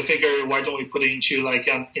 So we figured, why don't we put it into like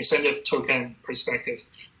an incentive token perspective?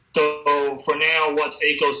 So for now, what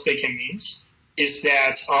AGLD staking means is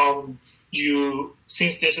that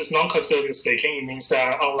since this is non-custodial staking, it means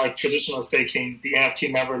that unlike traditional staking, the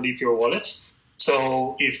NFT never leave your wallet.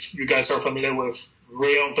 So if you guys are familiar with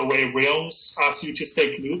Realm, the way Realms ask you to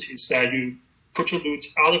stake loot is that you put your loot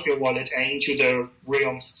out of your wallet and into the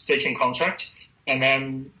Realms staking contract. And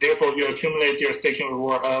then, therefore, you accumulate your staking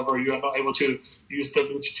reward. However, you are not able to use the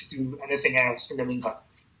loot to do anything else in the meantime.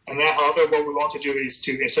 And then, however, what we want to do is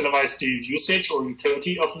to incentivize the usage or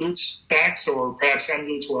utility of loot bags or perhaps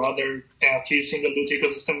mLoot or other NFTs in the loot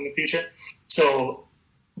ecosystem in the future. So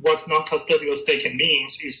what non-custodial staking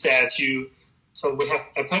means is that so we have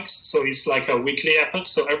epochs. So it's like a weekly epoch.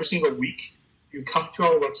 So every single week, you come to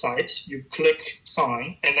our website, you click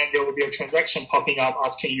sign, and then there will be a transaction popping up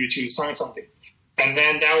asking you to sign something. And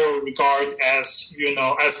then that will regard as,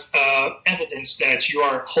 evidence that you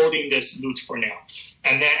are holding this loot for now.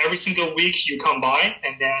 And then every single week you come by,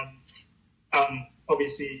 and then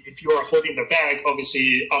obviously if you are holding the bag,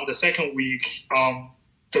 obviously on the second week,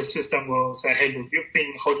 the system will say, hey, look, you've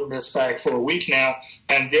been holding this bag for a week now,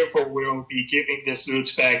 and therefore we'll be giving this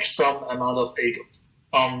loot bag some amount of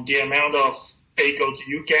AGLD. The amount of AGLD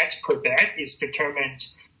you get per bag is determined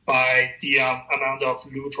by the amount of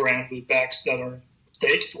loot or loot bags that are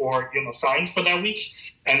staked or signed for that week,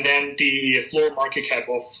 and then the floor market cap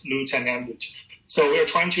of loot and mLoot. So we're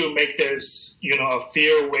trying to make this a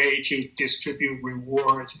fair way to distribute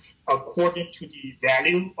reward according to the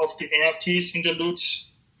value of the NFTs in the loot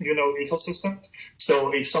ecosystem.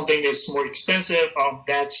 So if something is more expensive,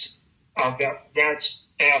 that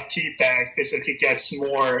NFT bag basically gets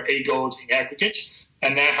more AGLD in aggregate.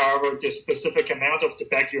 And then, however, the specific amount of the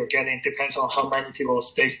bag you're getting depends on how many people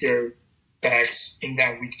stake their bags in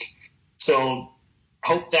that week. So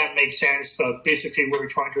hope that makes sense. But basically, we're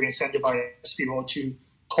trying to incentivize people to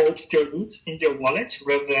hold their loot in their wallet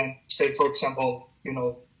rather than, say, for example,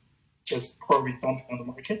 just probably dump it on the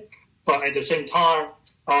market. But at the same time,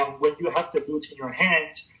 when you have the loot in your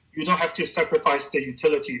hand, you don't have to sacrifice the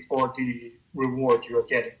utility for the reward you're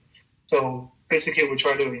getting. So basically, we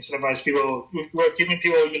try to incentivize people. We're giving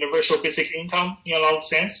people universal basic income in a lot of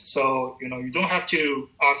sense. So, you don't have to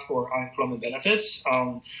ask for unemployment benefits.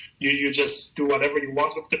 You just do whatever you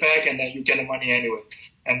want with the bag, and then you get the money anyway.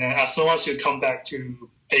 And then as long as you come back to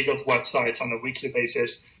AGLD website on a weekly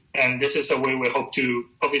basis, and this is a way we hope to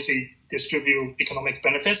obviously distribute economic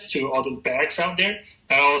benefits to all the bags out there,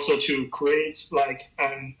 and also to create like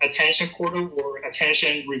an attention portal or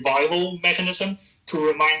attention revival mechanism to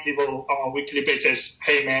remind people on a weekly basis,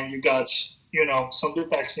 hey man, you got, some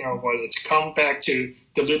loot bags in your wallet. Come back to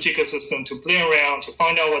the loot ecosystem to play around, to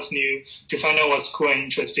find out what's new, to find out what's cool and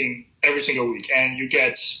interesting every single week, and you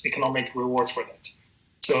get economic rewards for that.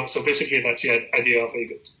 So basically that's the idea of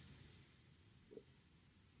AGLD.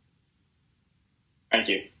 Thank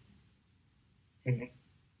you. Mm-hmm.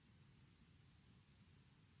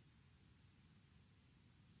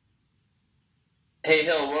 Hey,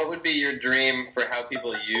 Hill, what would be your dream for how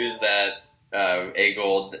people use that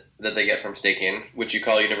AGLD that they get from staking, which you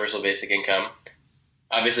call universal basic income?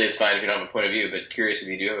 Obviously, it's fine if you don't have a point of view, but curious if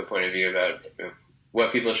you do have a point of view about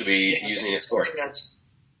what people should be using it for.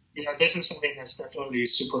 This is something that's definitely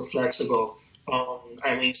super flexible.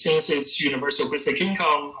 Since it's universal basic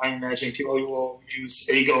income, I imagine people will use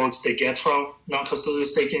AGLD they get from non-custodial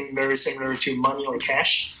staking very similar to money or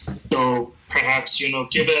cash. So perhaps,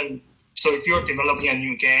 so if you're developing a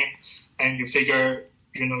new game and you figure,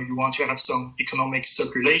 you want to have some economic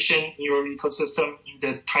circulation in your ecosystem, in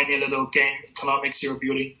the tiny little game economics you're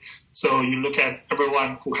building. So you look at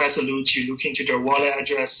everyone who has a loot, you look into their wallet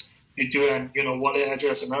address, you do an wallet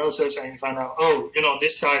address analysis, and you find out,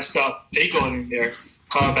 this guy's got AGLD in there.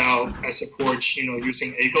 How about I support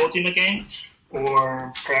using AGLD in the game,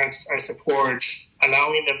 or perhaps I support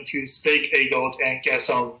allowing them to stake AGLD and get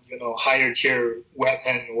some higher tier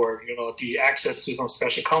weapon or the access to some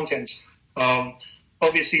special content.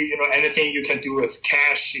 Obviously, anything you can do with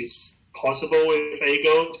cash is possible with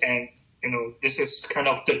AGLD, and this is kind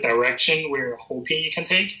of the direction we're hoping you can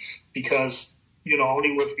take, because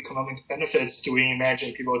only with economic benefits do we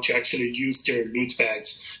imagine people to actually use their loot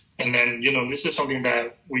bags. And then, this is something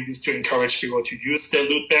that we used to encourage people to use their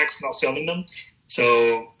loot bags, not selling them.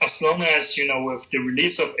 So as long as, with the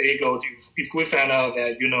release of AGLD, if we find out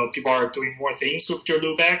that, people are doing more things with their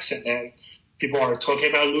loot bags, and then people are talking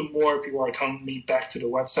about loot more, people are coming back to the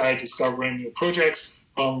website, discovering new projects,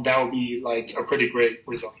 that would be like a pretty great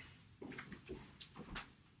result.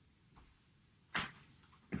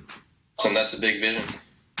 And that's a big vision.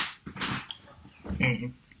 Mm-hmm.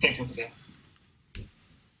 Thank you for that.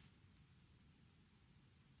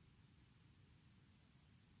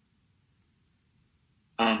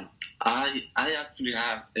 I I actually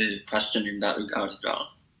have a question in that regard as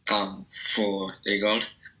well, for AGLD.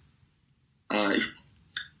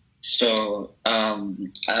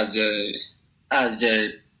 As a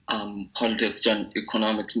politics and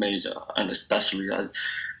economics major, and especially as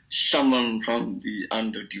someone from the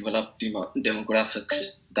underdeveloped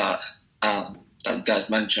demographics that you guys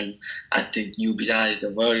mentioned, I think UBI is a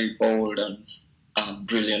very bold and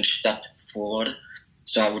brilliant step forward.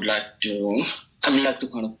 So I would like to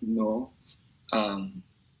kind of know,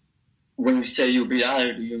 when you say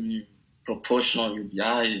UBI, do you mean proportional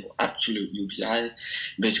UBI or absolute UBI?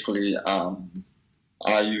 Basically,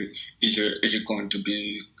 is it going to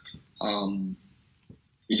be,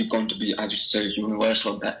 as you say,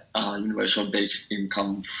 universal basic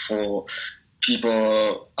income for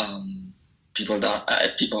people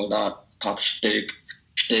that perhaps take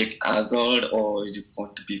AGLD, or is it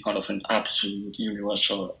going to be kind of an absolute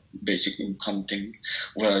universal basic income thing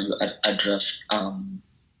where you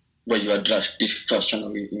address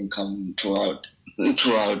discretionary income throughout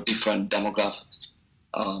different demographics,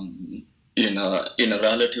 in a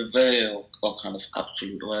relative way or kind of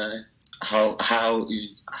absolute way? How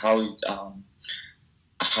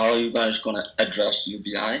are you guys gonna address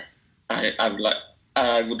UBI?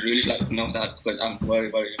 I would really like to know that, because I'm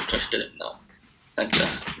very, very interested in that. Thank you.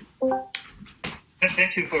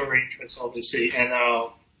 Thank you for your interest, obviously. And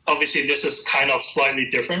obviously, this is kind of slightly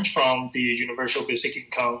different from the universal basic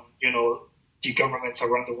income, the governments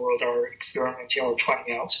around the world are experimenting or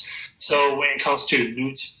trying out. So when it comes to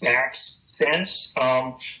loot bags sense,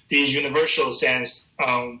 the universal sense,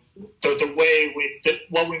 what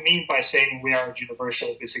we mean by saying we are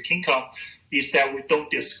universal basic income is that we don't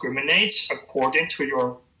discriminate according to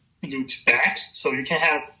your loot bags. So you can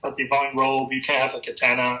have a divine robe, you can have a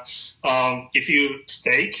katana. If you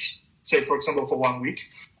stake, say for example for 1 week,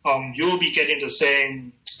 you will be getting the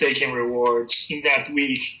same staking rewards in that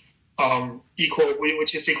week,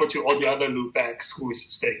 which is equal to all the other loot bags who is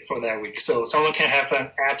staked for that week. So someone can have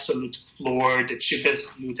an absolute floor, the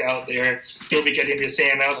cheapest loot out there. They'll be getting the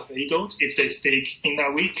same amount of AGLD if they stake in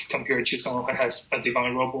that week compared to someone who has a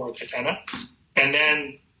divine robe or a katana. And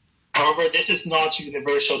then, however, this is not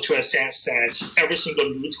universal to a sense that every single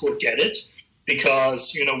loot will get it,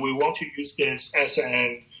 because we want to use this as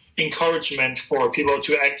an encouragement for people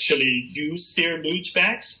to actually use their loot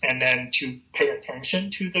bags and then to pay attention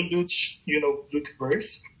to the loot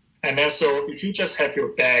verse. And then so if you just have your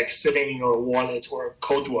bag sitting in your wallet or a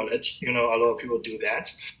cold wallet, a lot of people do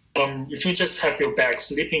that. If you just have your bag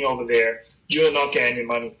sleeping over there, you will not get any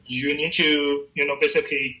money. You need to,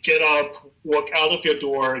 basically get up, walk out of your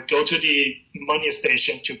door, go to the money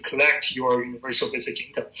station to collect your universal basic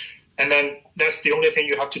income. And then that's the only thing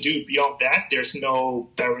you have to do. Beyond that, there's no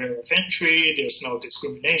barrier of entry, there's no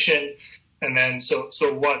discrimination. And then so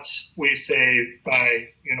what we say by,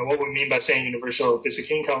 what we mean by saying universal basic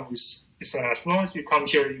income is as long as you come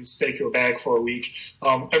here, you stake your bag for a week,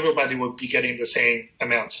 everybody will be getting the same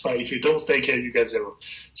amount. But if you don't stake it, you get zero.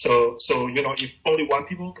 So if only one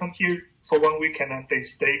people come here for 1 week and then they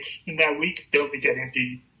stake in that week, they'll be getting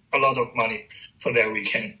a lot of money for that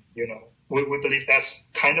weekend, We believe that's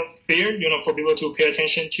kind of fair, for people to pay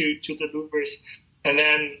attention to the loopers. And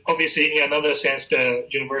then, obviously, in another sense, the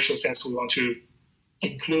universal sense we want to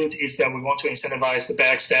include is that we want to incentivize the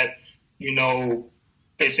bags that,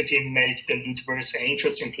 basically make the lootverse an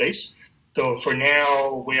interesting place. So for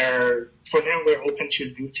now, we're open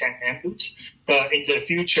to loot and unloot. But in the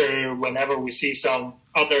future, whenever we see some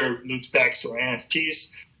other loot bags or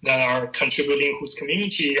NFTs that are contributing, whose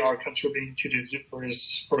community are contributing to the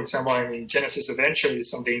lootverse. For example, Genesis Adventure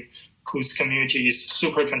is something whose community is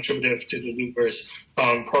super contributive to the lootverse.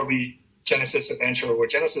 Probably Genesis Adventure or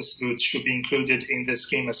Genesis Loot should be included in this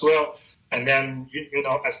scheme as well. And then,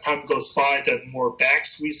 as time goes by, the more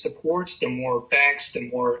bags we support, the more bags, the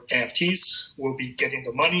more NFTs will be getting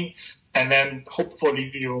the money. And then hopefully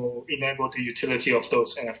you'll enable the utility of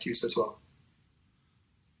those NFTs as well.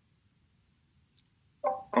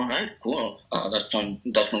 All right, cool. That sounds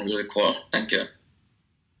really cool. Thank you.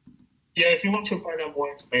 Yeah, if you want to find out more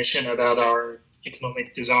information about our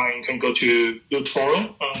economic design, you can go to Loot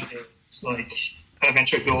Forum. It's like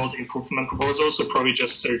Adventure Gold Improvement Proposal, so probably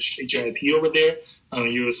just search AGLD over there.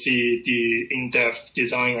 You will see the in-depth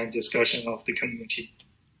design and discussion of the community.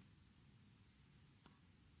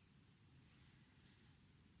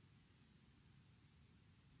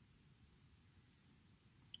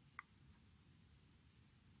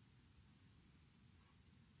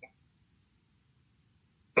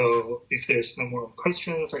 So if there's no more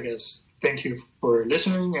questions, I guess thank you for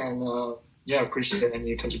listening, and appreciate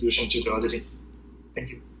any contribution to the auditing. Thank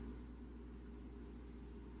you.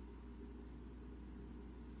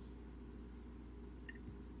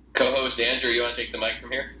 co-host Andrew, you want to take the mic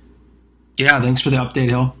from here? Yeah, thanks for the update,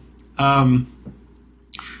 Hill.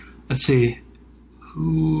 Let's see.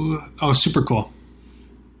 Supercool.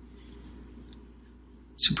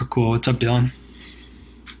 Supercool. What's up, Dylan?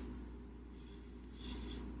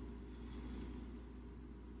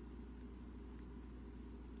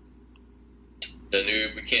 The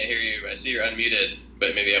noob, we can't hear you. I see you're unmuted,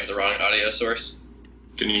 but maybe you have the wrong audio source.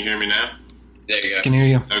 Can you hear me now? There you go. Can hear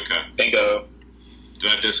you. Okay. Bingo. Did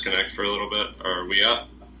I disconnect for a little bit? Or are we up?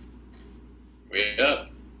 We up.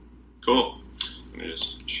 Cool. Let me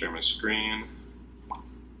just share my screen.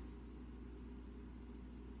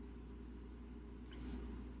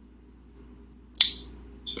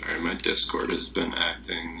 Sorry, my Discord has been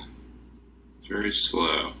acting very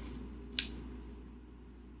slow.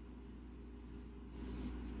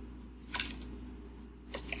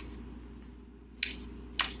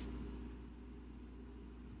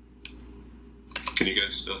 Can you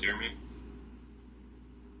guys still hear me?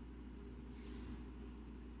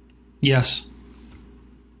 Yes.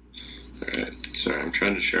 Alright, sorry, I'm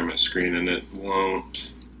trying to share my screen and it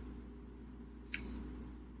won't.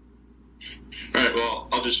 Alright, well,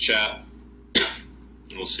 I'll just chat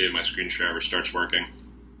and we'll see if my screen share ever starts working.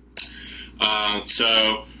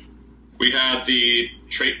 So, we had the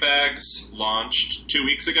trait bags launched 2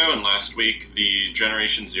 weeks ago, and last week the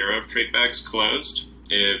Generation 0 of trait bags closed.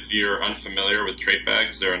 If you're unfamiliar with trait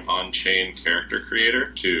bags, they're an on-chain character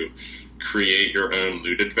creator to create your own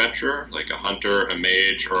loot adventure, like a hunter, a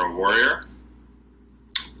mage, or a warrior.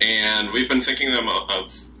 And we've been thinking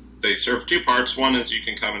they serve two parts. One is you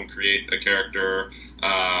can come and create a character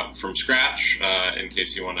from scratch in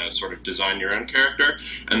case you want to sort of design your own character.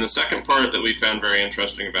 And the second part that we found very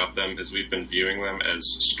interesting about them is we've been viewing them as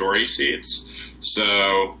story seeds.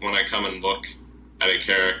 So when I come and look at a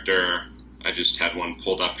character, I just had one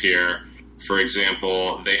pulled up here. For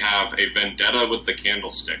example, they have a vendetta with the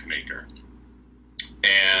candlestick maker.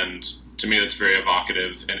 And to me, that's very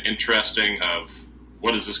evocative and interesting of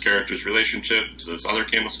what is this character's relationship to this other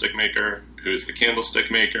candlestick maker? Who's the candlestick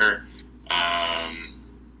maker?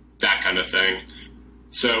 That kind of thing.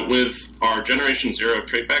 So with our Generation 0 of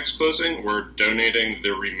trait bags closing, we're donating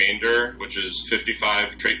the remainder, which is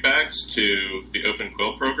 55 trait bags, to the Open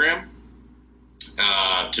Quill program.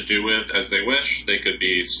 To do with as they wish. They could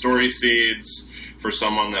be story seeds for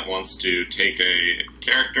someone that wants to take a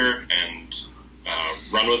character and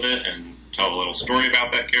run with it and tell a little story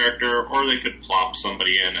about that character, or they could plop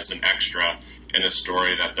somebody in as an extra in a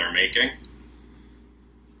story that they're making.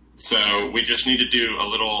 So we just need to do a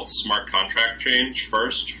little smart contract change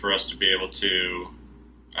first for us to be able to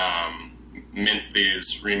mint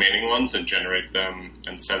these remaining ones and generate them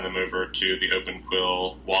and send them over to the Open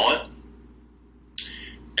Quill wallet.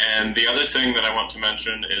 And the other thing that I want to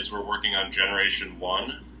mention is we're working on Generation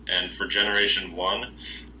 1, and for Generation 1,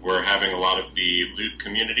 we're having a lot of the loot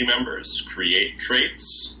community members create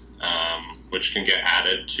traits, which can get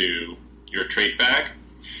added to your trait bag.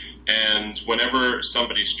 And whenever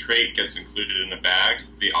somebody's trait gets included in a bag,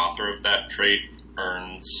 the author of that trait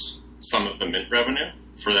earns some of the mint revenue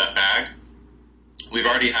for that bag. We've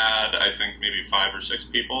already had, I think, maybe 5 or 6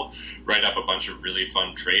 people write up a bunch of really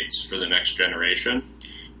fun traits for the next generation.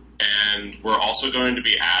 And we're also going to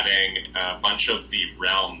be adding a bunch of the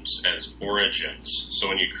realms as origins. So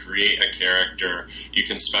when you create a character, you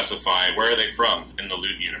can specify where are they from in the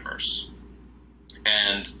loot universe.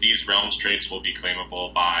 And these realms traits will be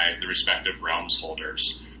claimable by the respective realms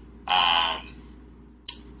holders.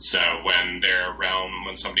 So when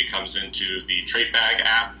somebody comes into the trait bag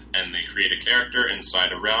app and they create a character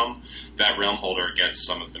inside a realm, that realm holder gets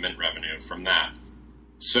some of the mint revenue from that.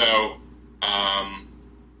 So,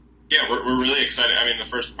 yeah, we're really excited. I mean, the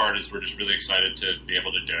first part is we're just really excited to be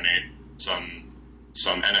able to donate some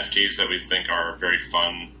NFTs that we think are very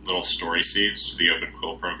fun little story seeds to the Open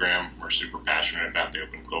Quill program. We're super passionate about the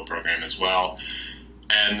Open Quill program as well.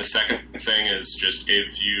 And the second thing is just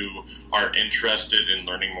if you are interested in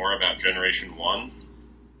learning more about Generation 1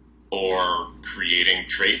 or creating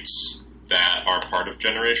traits that are part of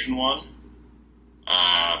Generation 1,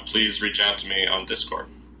 please reach out to me on Discord.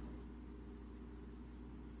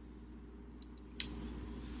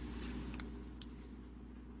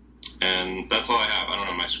 And that's all I have. I don't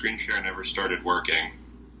know, my screen share never started working.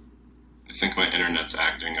 I think my internet's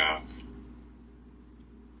acting up.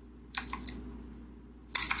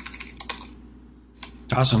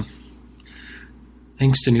 Awesome.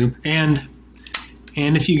 Thanks, Danube. And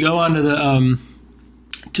if you go onto the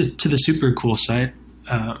to the Supercool site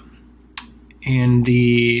and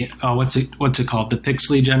the what's it called? The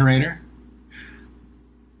Pixely generator.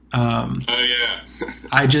 Oh yeah.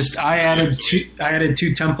 I added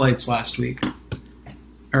two templates last week,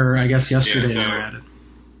 or I guess yesterday they were added.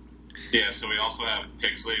 Yeah, so we also have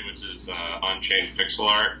Pixely, which is on-chain pixel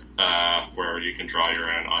art, where you can draw your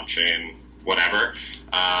own on-chain whatever.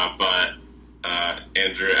 But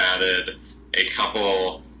Andrew added a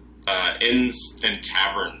couple inns and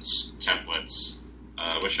taverns templates.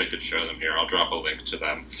 I wish I could show them here. I'll drop a link to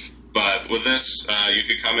them. But with this, you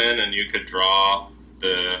could come in and you could draw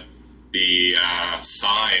the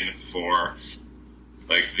sign for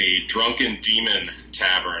like the Drunken Demon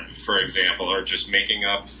Tavern, for example, or just making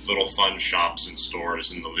up little fun shops and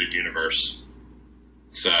stores in the Loot universe.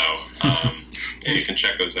 So yeah, you can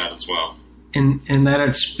check those out as well. And that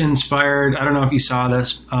it's inspired. I don't know if you saw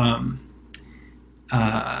this.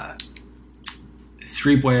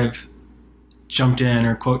 Threepwave jumped in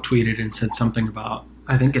or quote tweeted and said something about.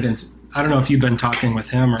 I don't know if you've been talking with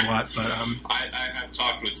him or what, but I have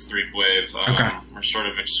talked with Threepwave. Okay.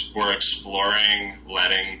 We're exploring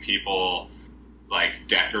letting people like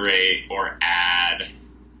decorate or add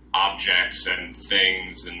objects and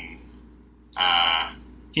things and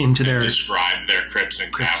into their describe their crypts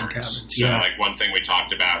and caverns. So like one thing we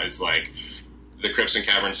talked about is like the crypts and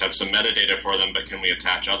caverns have some metadata for them, but can we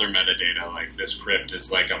attach other metadata? Like this crypt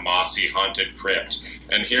is like a mossy, haunted crypt.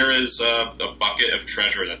 And here is a bucket of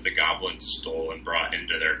treasure that the goblins stole and brought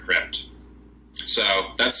into their crypt. So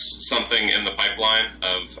that's something in the pipeline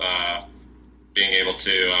of being able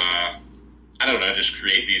to, just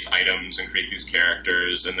create these items and create these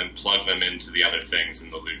characters and then plug them into the other things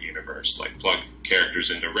in the Loot universe. Like plug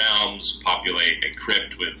characters into realms, populate a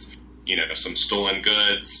crypt with, some stolen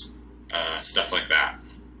goods, stuff like that.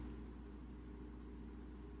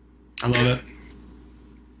 I love it.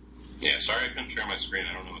 Yeah, sorry I couldn't share my screen.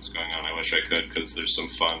 I don't know what's going on. I wish I could because there's some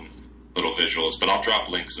fun little visuals, but I'll drop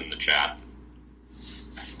links in the chat.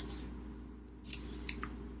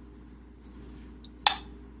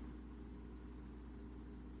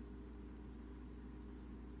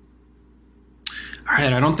 All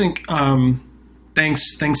right, I don't think.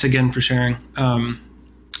 Thanks again for sharing.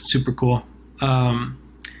 Super cool. I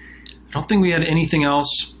don't think we had anything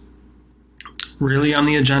else really on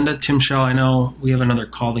the agenda. Tim Shell, I know we have another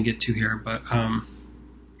call to get to here, but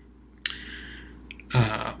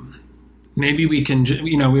maybe we can.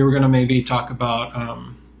 We were going to maybe talk about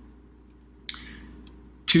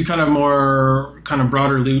two kind of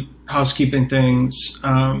broader Loot housekeeping things.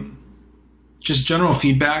 Just general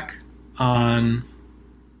feedback on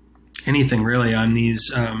anything really on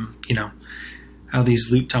these, how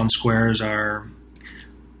these Loot Town squares are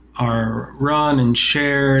run and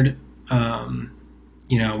shared, how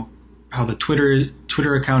the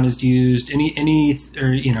Twitter account is used, any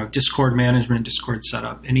Discord management, Discord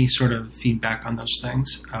setup, any sort of feedback on those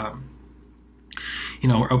things,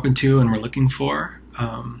 we're open to and we're looking for.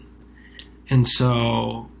 And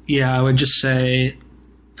so, yeah, I would just say,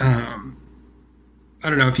 I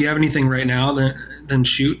don't know if you have anything right now, then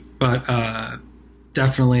shoot. But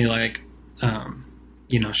definitely,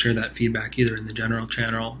 share that feedback either in the general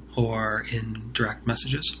channel or in direct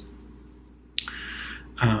messages.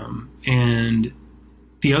 And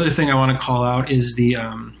the other thing I want to call out is the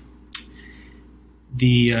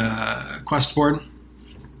quest board.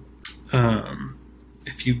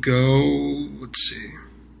 If you go,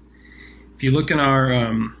 if you look in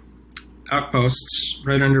our outposts,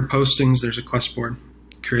 right under postings, there's a quest board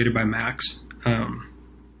created by Max.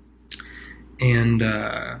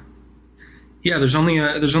 There's only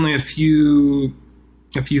a few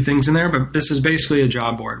things in there, but this is basically a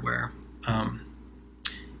job board where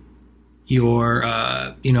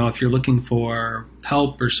if you're looking for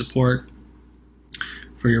help or support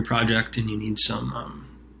for your project and you need some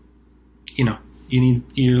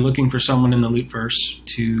you're looking for someone in the Lootverse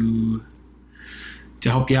to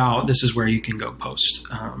help you out, this is where you can go post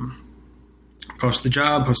the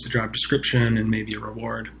job description, and maybe a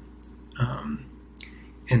reward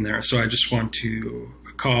in there. So I just want to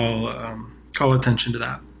call attention to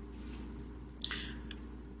that.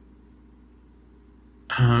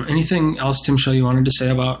 Anything else, Tim Shell, you wanted to say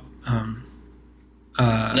about? No,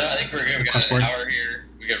 I think we're good. We got an hour here.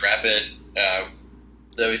 We can wrap it.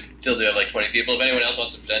 Though we still do have like 20 people. If anyone else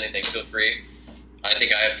wants to present anything, feel free. I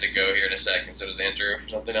think I have to go here in a second, so does Andrew for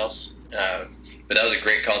something else. But that was a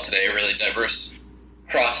great call today. Really diverse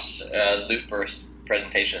cross Lootverse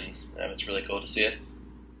presentations. It's really cool to see it.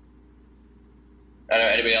 I don't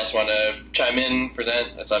know, anybody else want to chime in,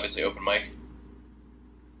 present? That's obviously open mic.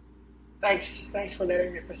 Thanks for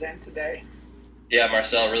letting me present today. Yeah,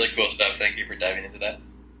 Marcel, really cool stuff. Thank you for diving into that.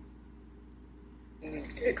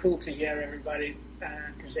 Cool to hear everybody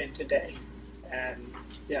present today. and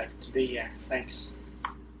to be here. Thanks.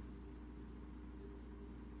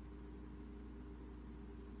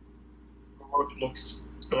 Your work looks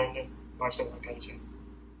splendid, Marcel, I gotta say.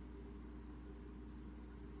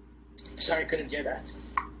 Sorry, couldn't hear that.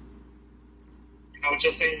 I was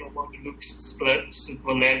just saying your work looks splendid.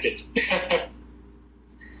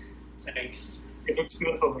 Thanks. It looks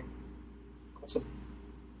beautiful. Awesome.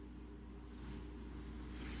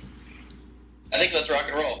 I think let's rock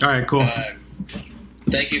and roll. All right, cool.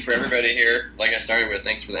 Thank you for everybody here. Like I started with,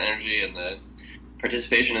 thanks for the energy and the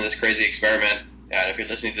participation in this crazy experiment. And if you're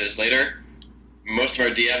listening to this later, most of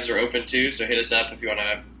our DMs are open too, so hit us up if you want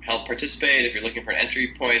to help participate. If you're looking for an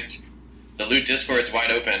entry point, the Loot Discord is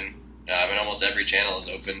wide open, and almost every channel is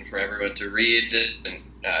open for everyone to read. And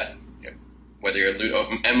whether you're a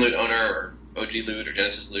MLoot owner or OG Loot or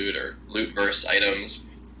Genesis Loot or Lootverse items,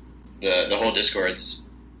 the whole Discord's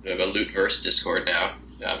a Lootverse Discord now.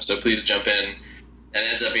 So please jump in. And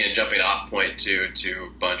it ends up being a jumping off point to a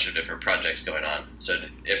bunch of different projects going on. So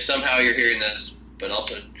if somehow you're hearing this, but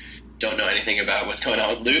also don't know anything about what's going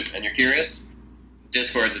on with Loot and you're curious,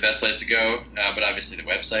 Discord's the best place to go. But obviously the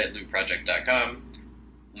website, lootproject.com,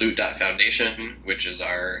 loot.foundation, which is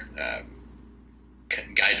our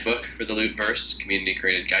guidebook for the Lootverse,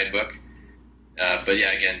 community-created guidebook. But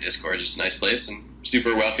yeah, again, Discord is just a nice place and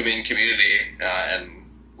super welcoming community and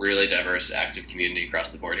really diverse, active community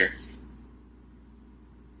across the board here.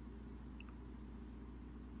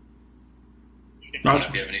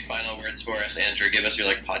 Awesome. If you have any final words for us, Andrew, give us your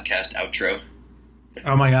podcast outro.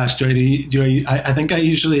 Oh my gosh, Joey, I think I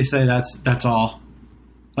usually say that's all.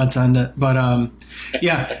 Let's end it. But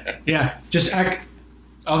yeah.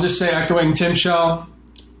 I'll just say, echoing Tim Shell,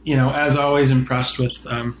 as always, impressed with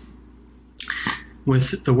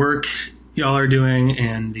the work y'all are doing,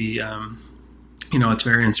 and the it's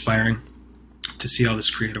very inspiring to see all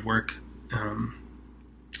this creative work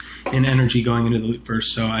and energy going into the Lootverse.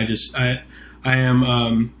 So I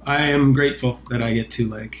am grateful that I get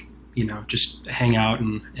to just hang out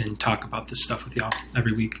and talk about this stuff with y'all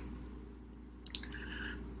every week.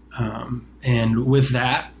 And with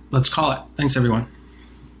that, let's call it. Thanks, everyone.